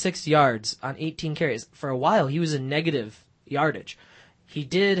 36 yards on 18 carries. For a while, he was in negative yardage. He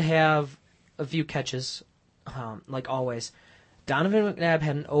did have a few catches, like always. Donovan McNabb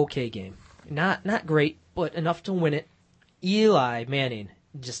had an okay game. Not great, but enough to win it. Eli Manning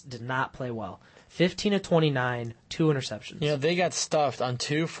just did not play well. 15 of 29, 2 interceptions. You know, they got stuffed on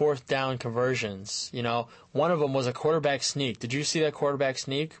 2 fourth-down conversions. You know, one of them was a quarterback sneak. Did you see that quarterback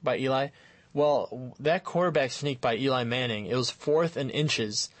sneak by Eli? Well, that quarterback sneak by Eli Manning, it was 4th and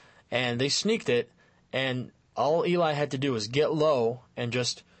inches, and they sneaked it, and all Eli had to do was get low and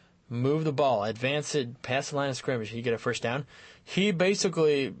just move the ball, advance it past the line of scrimmage, he'd get a first down. He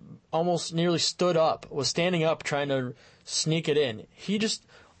basically almost nearly stood up, was standing up trying to sneak it in.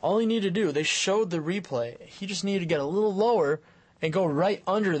 All he needed to do, they showed the replay, he just needed to get a little lower and go right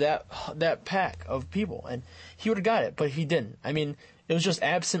under that pack of people. And he would have got it, but he didn't. I mean, it was just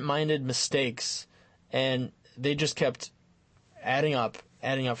absent-minded mistakes, and they just kept adding up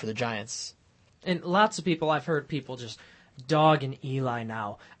for the Giants. And lots of people, I've heard people just dogging Eli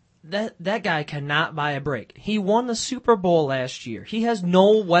now. That guy cannot buy a break. He won the Super Bowl last year. He has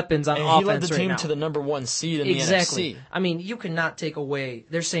no weapons on offense right now. He led the team to the number 1 seed in the NFC. I mean, you cannot take away.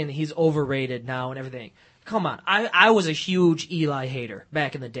 They're saying that he's overrated now and everything. Come on. I was a huge Eli hater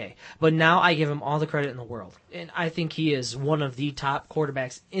back in the day, but now I give him all the credit in the world. And I think he is one of the top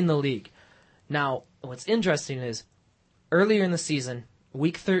quarterbacks in the league. Now, what's interesting is earlier in the season,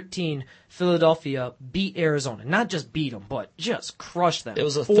 Week 13, Philadelphia beat Arizona. Not just beat them, but just crushed them. It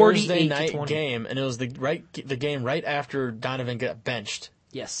was a Thursday night game, and it was the game right after Donovan got benched.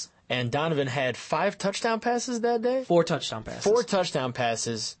 Yes. And Donovan had 5 touchdown passes that day? 4 touchdown passes. 4 touchdown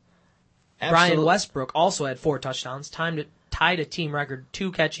passes. Brian Westbrook also had 4 touchdowns, tied a team record,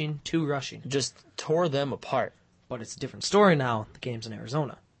 2 catching, 2 rushing. Just tore them apart. But it's a different story now. The game's in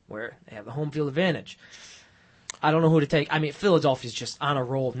Arizona, where they have the home field advantage. I don't know who to take. I mean, Philadelphia's just on a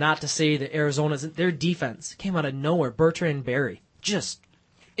roll. Not to say that Arizona's... Their defense came out of nowhere. Bertrand Berry just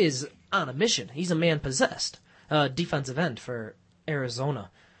is on a mission. He's a man possessed. Defensive end for Arizona.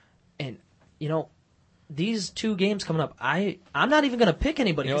 And, you know, these 2 games coming up, I'm not even going to pick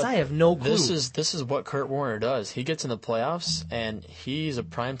anybody because I have no clue. This is what Kurt Warner does. He gets in the playoffs, and he's a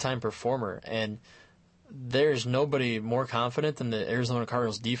primetime performer. And there's nobody more confident than the Arizona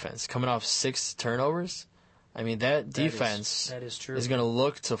Cardinals defense. Coming off 6 turnovers... I mean, that defense is going to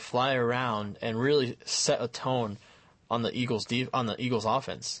look to fly around and really set a tone on the Eagles'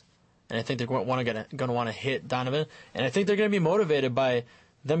 offense. And I think they're going to want to hit Donovan. And I think they're going to be motivated by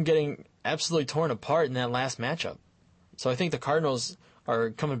them getting absolutely torn apart in that last matchup. So I think the Cardinals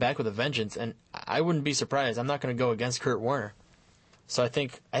are coming back with a vengeance, and I wouldn't be surprised. I'm not going to go against Kurt Warner. So I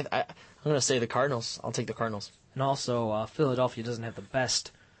think I'm going to say the Cardinals. I'll take the Cardinals. And also, Philadelphia doesn't have the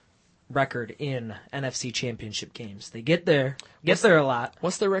best record in NFC Championship games. They get there a lot.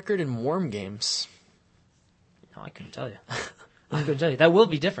 What's their record in warm games? No, I couldn't tell you. That will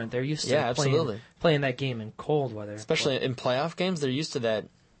be different. They're used to playing that game in cold weather. Especially in playoff games, they're used to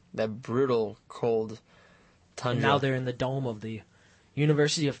that brutal cold tundra. And now they're in the dome of the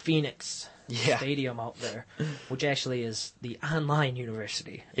University of Phoenix stadium out there, which actually is the online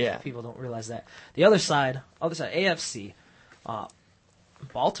university. Yeah. People don't realize that. The other side, AFC,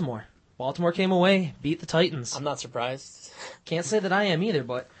 Baltimore. Baltimore came away, beat the Titans. I'm not surprised. Can't say that I am either,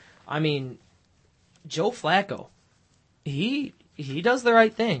 but, I mean, Joe Flacco, he does the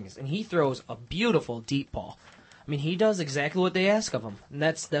right things, and he throws a beautiful deep ball. I mean, he does exactly what they ask of him, and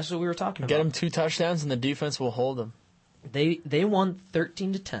that's what we were talking about. Get him 2 touchdowns, and the defense will hold him. They won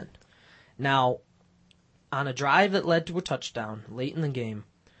 13-10. Now, on a drive that led to a touchdown late in the game,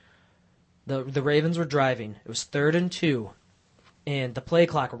 the Ravens were driving. It was 3rd and 2, and the play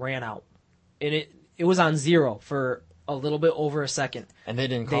clock ran out. And it was on 0 for a little bit over a second. And they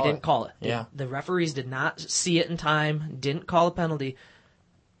didn't call it. Yeah. The referees did not see it in time, didn't call a penalty.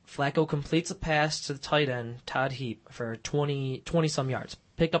 Flacco completes a pass to the tight end, Todd Heap, for 20-some yards.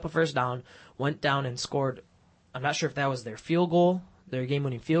 Picked up a first down, went down and scored. I'm not sure if that was their field goal, their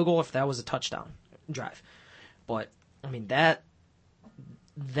game-winning field goal, or if that was a touchdown drive. But, I mean, that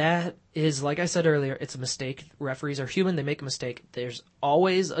is, like I said earlier, it's a mistake. Referees are human. They make a mistake. There's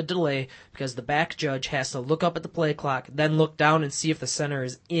always a delay because the back judge has to look up at the play clock, then look down and see if the center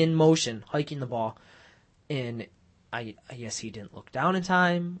is in motion, hiking the ball. And I guess he didn't look down in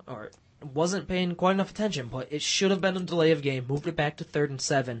time or wasn't paying quite enough attention, but it should have been a delay of game. Moved it back to 3rd and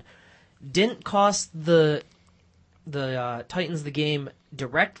 7. Didn't cost the Titans the game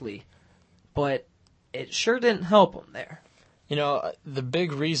directly, but it sure didn't help them there. You know, the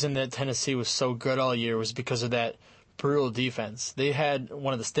big reason that Tennessee was so good all year was because of that brutal defense. They had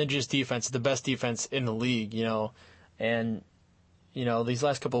one of the stingiest defenses, the best defense in the league, you know. And, you know, these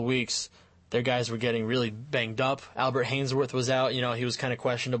last couple of weeks, their guys were getting really banged up. Albert Hainsworth was out. He was kind of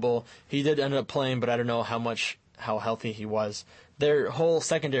questionable. He did end up playing, but I don't know how healthy he was. Their whole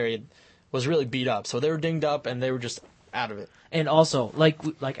secondary was really beat up. So they were dinged up, and they were just out of it. And also,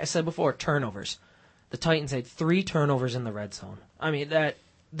 like I said before, turnovers. The Titans had 3 turnovers in the red zone. I mean,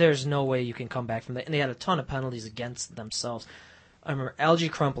 there's no way you can come back from that. And they had a ton of penalties against themselves. I remember Algie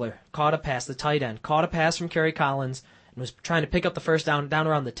Crumpler caught a pass, the tight end, caught a pass from Kerry Collins and was trying to pick up the first down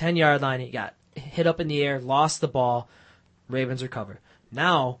around the 10-yard line. He got hit up in the air, lost the ball. Ravens recover.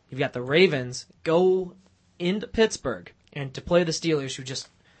 Now, you've got the Ravens go into Pittsburgh and to play the Steelers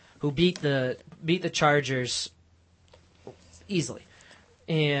who beat the Chargers easily.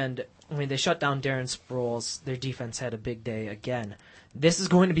 And I mean, they shut down Darren Sproles. Their defense had a big day again. This is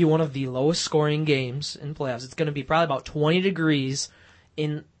going to be one of the lowest scoring games in playoffs. It's going to be probably about 20 degrees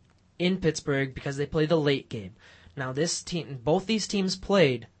in Pittsburgh because they play the late game. Now, both these teams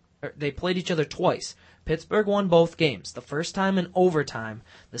played each other twice. Pittsburgh won both games. The first time in overtime,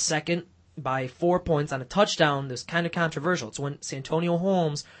 the second by 4 points on a touchdown. That's kind of controversial. It's when Santonio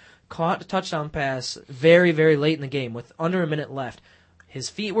Holmes caught a touchdown pass very, very late in the game with under a minute left. His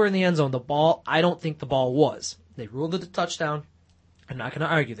feet were in the end zone. The ball, I don't think the ball was. They ruled it a touchdown. I'm not going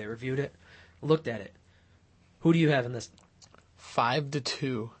to argue. They reviewed it, looked at it. Who do you have in this?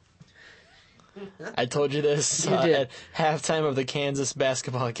 5-2. I told you this You did. at halftime of the Kansas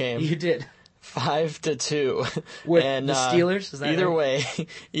basketball game. You did. 5-2. With And the Steelers? Is that either right?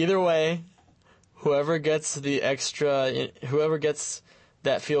 either way, whoever gets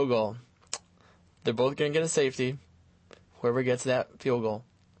that field goal, they're both going to get a safety. Whoever gets that field goal,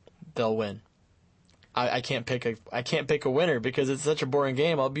 they'll win. I can't pick a winner because it's such a boring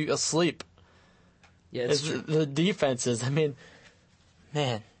game. I'll be asleep. Yeah, It's the defenses. I mean,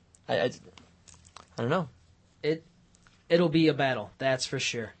 man, I don't know. It'll be a battle, that's for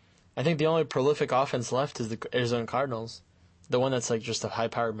sure. I think the only prolific offense left is the Arizona Cardinals, the one that's like just a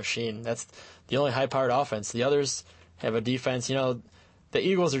high-powered machine. That's the only high-powered offense. The others have a defense. The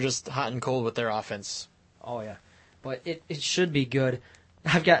Eagles are just hot and cold with their offense. Oh yeah, but it should be good.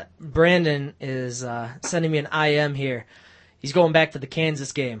 I've got Brandon is sending me an IM here. He's going back to the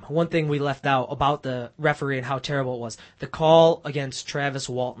Kansas game. One thing we left out about the referee and how terrible it was. The call against Travis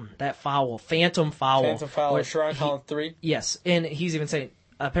Walton. That foul. Phantom foul. Where Sherrod Collins 3? Yes. And he's even saying,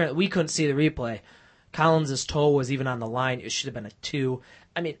 apparently we couldn't see the replay. Collins' toe was even on the line. It should have been a 2.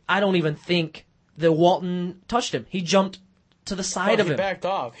 I mean, I don't even think that Walton touched him. He jumped to the side of him. He backed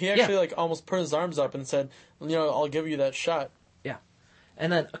off. He actually almost put his arms up and said, I'll give you that shot. Yeah.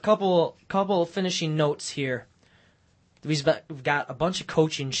 And then a couple of finishing notes here. We've got a bunch of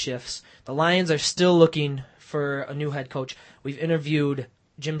coaching shifts. The Lions are still looking for a new head coach. We've interviewed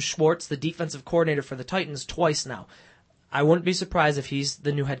Jim Schwartz, the defensive coordinator for the Titans, twice now. I wouldn't be surprised if he's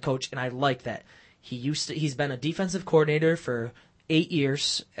the new head coach, and I like that. He's been a defensive coordinator for 8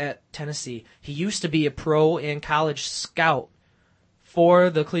 years at Tennessee. He used to be a pro and college scout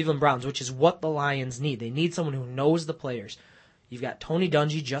for the Cleveland Browns, which is what the Lions need. They need someone who knows the players. You've got Tony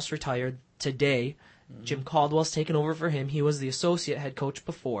Dungy, just retired today. Jim Caldwell's taken over for him. He was the associate head coach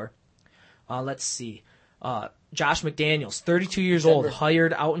before. Let's see. Josh McDaniels, 32 years old,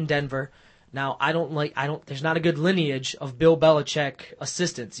 hired out in Denver. Now, there's not a good lineage of Bill Belichick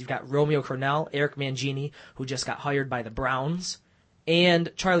assistants. You've got Romeo Crennel, Eric Mangini, who just got hired by the Browns,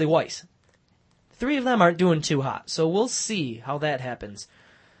 and Charlie Weiss. 3 of them aren't doing too hot, so we'll see how that happens.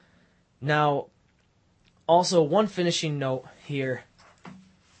 Now, also, one finishing note here.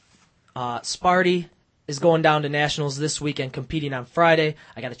 Sparty is going down to Nationals this weekend, competing on Friday.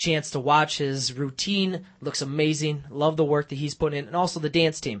 I got a chance to watch his routine. Looks amazing. Love the work that he's putting in. And also the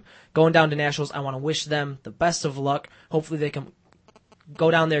dance team. Going down to Nationals, I want to wish them the best of luck. Hopefully they can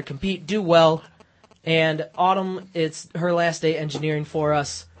go down there, compete, do well. And Autumn, it's her last day engineering for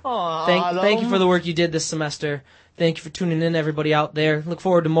us. Thank you for the work you did this semester. Thank you for tuning in, everybody out there. Look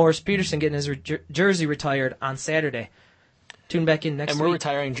forward to Morris Peterson getting his jersey retired on Saturday. Tune back in next week. And we're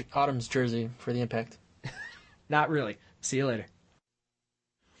retiring Autumn's jersey for the Impact. Not really. See you later.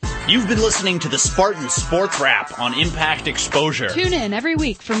 You've been listening to the Spartan Sports Wrap on Impact Exposure. Tune in every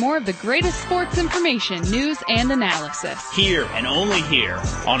week for more of the greatest sports information, news, and analysis. Here and only here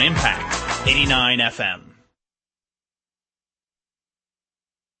on Impact 89 FM.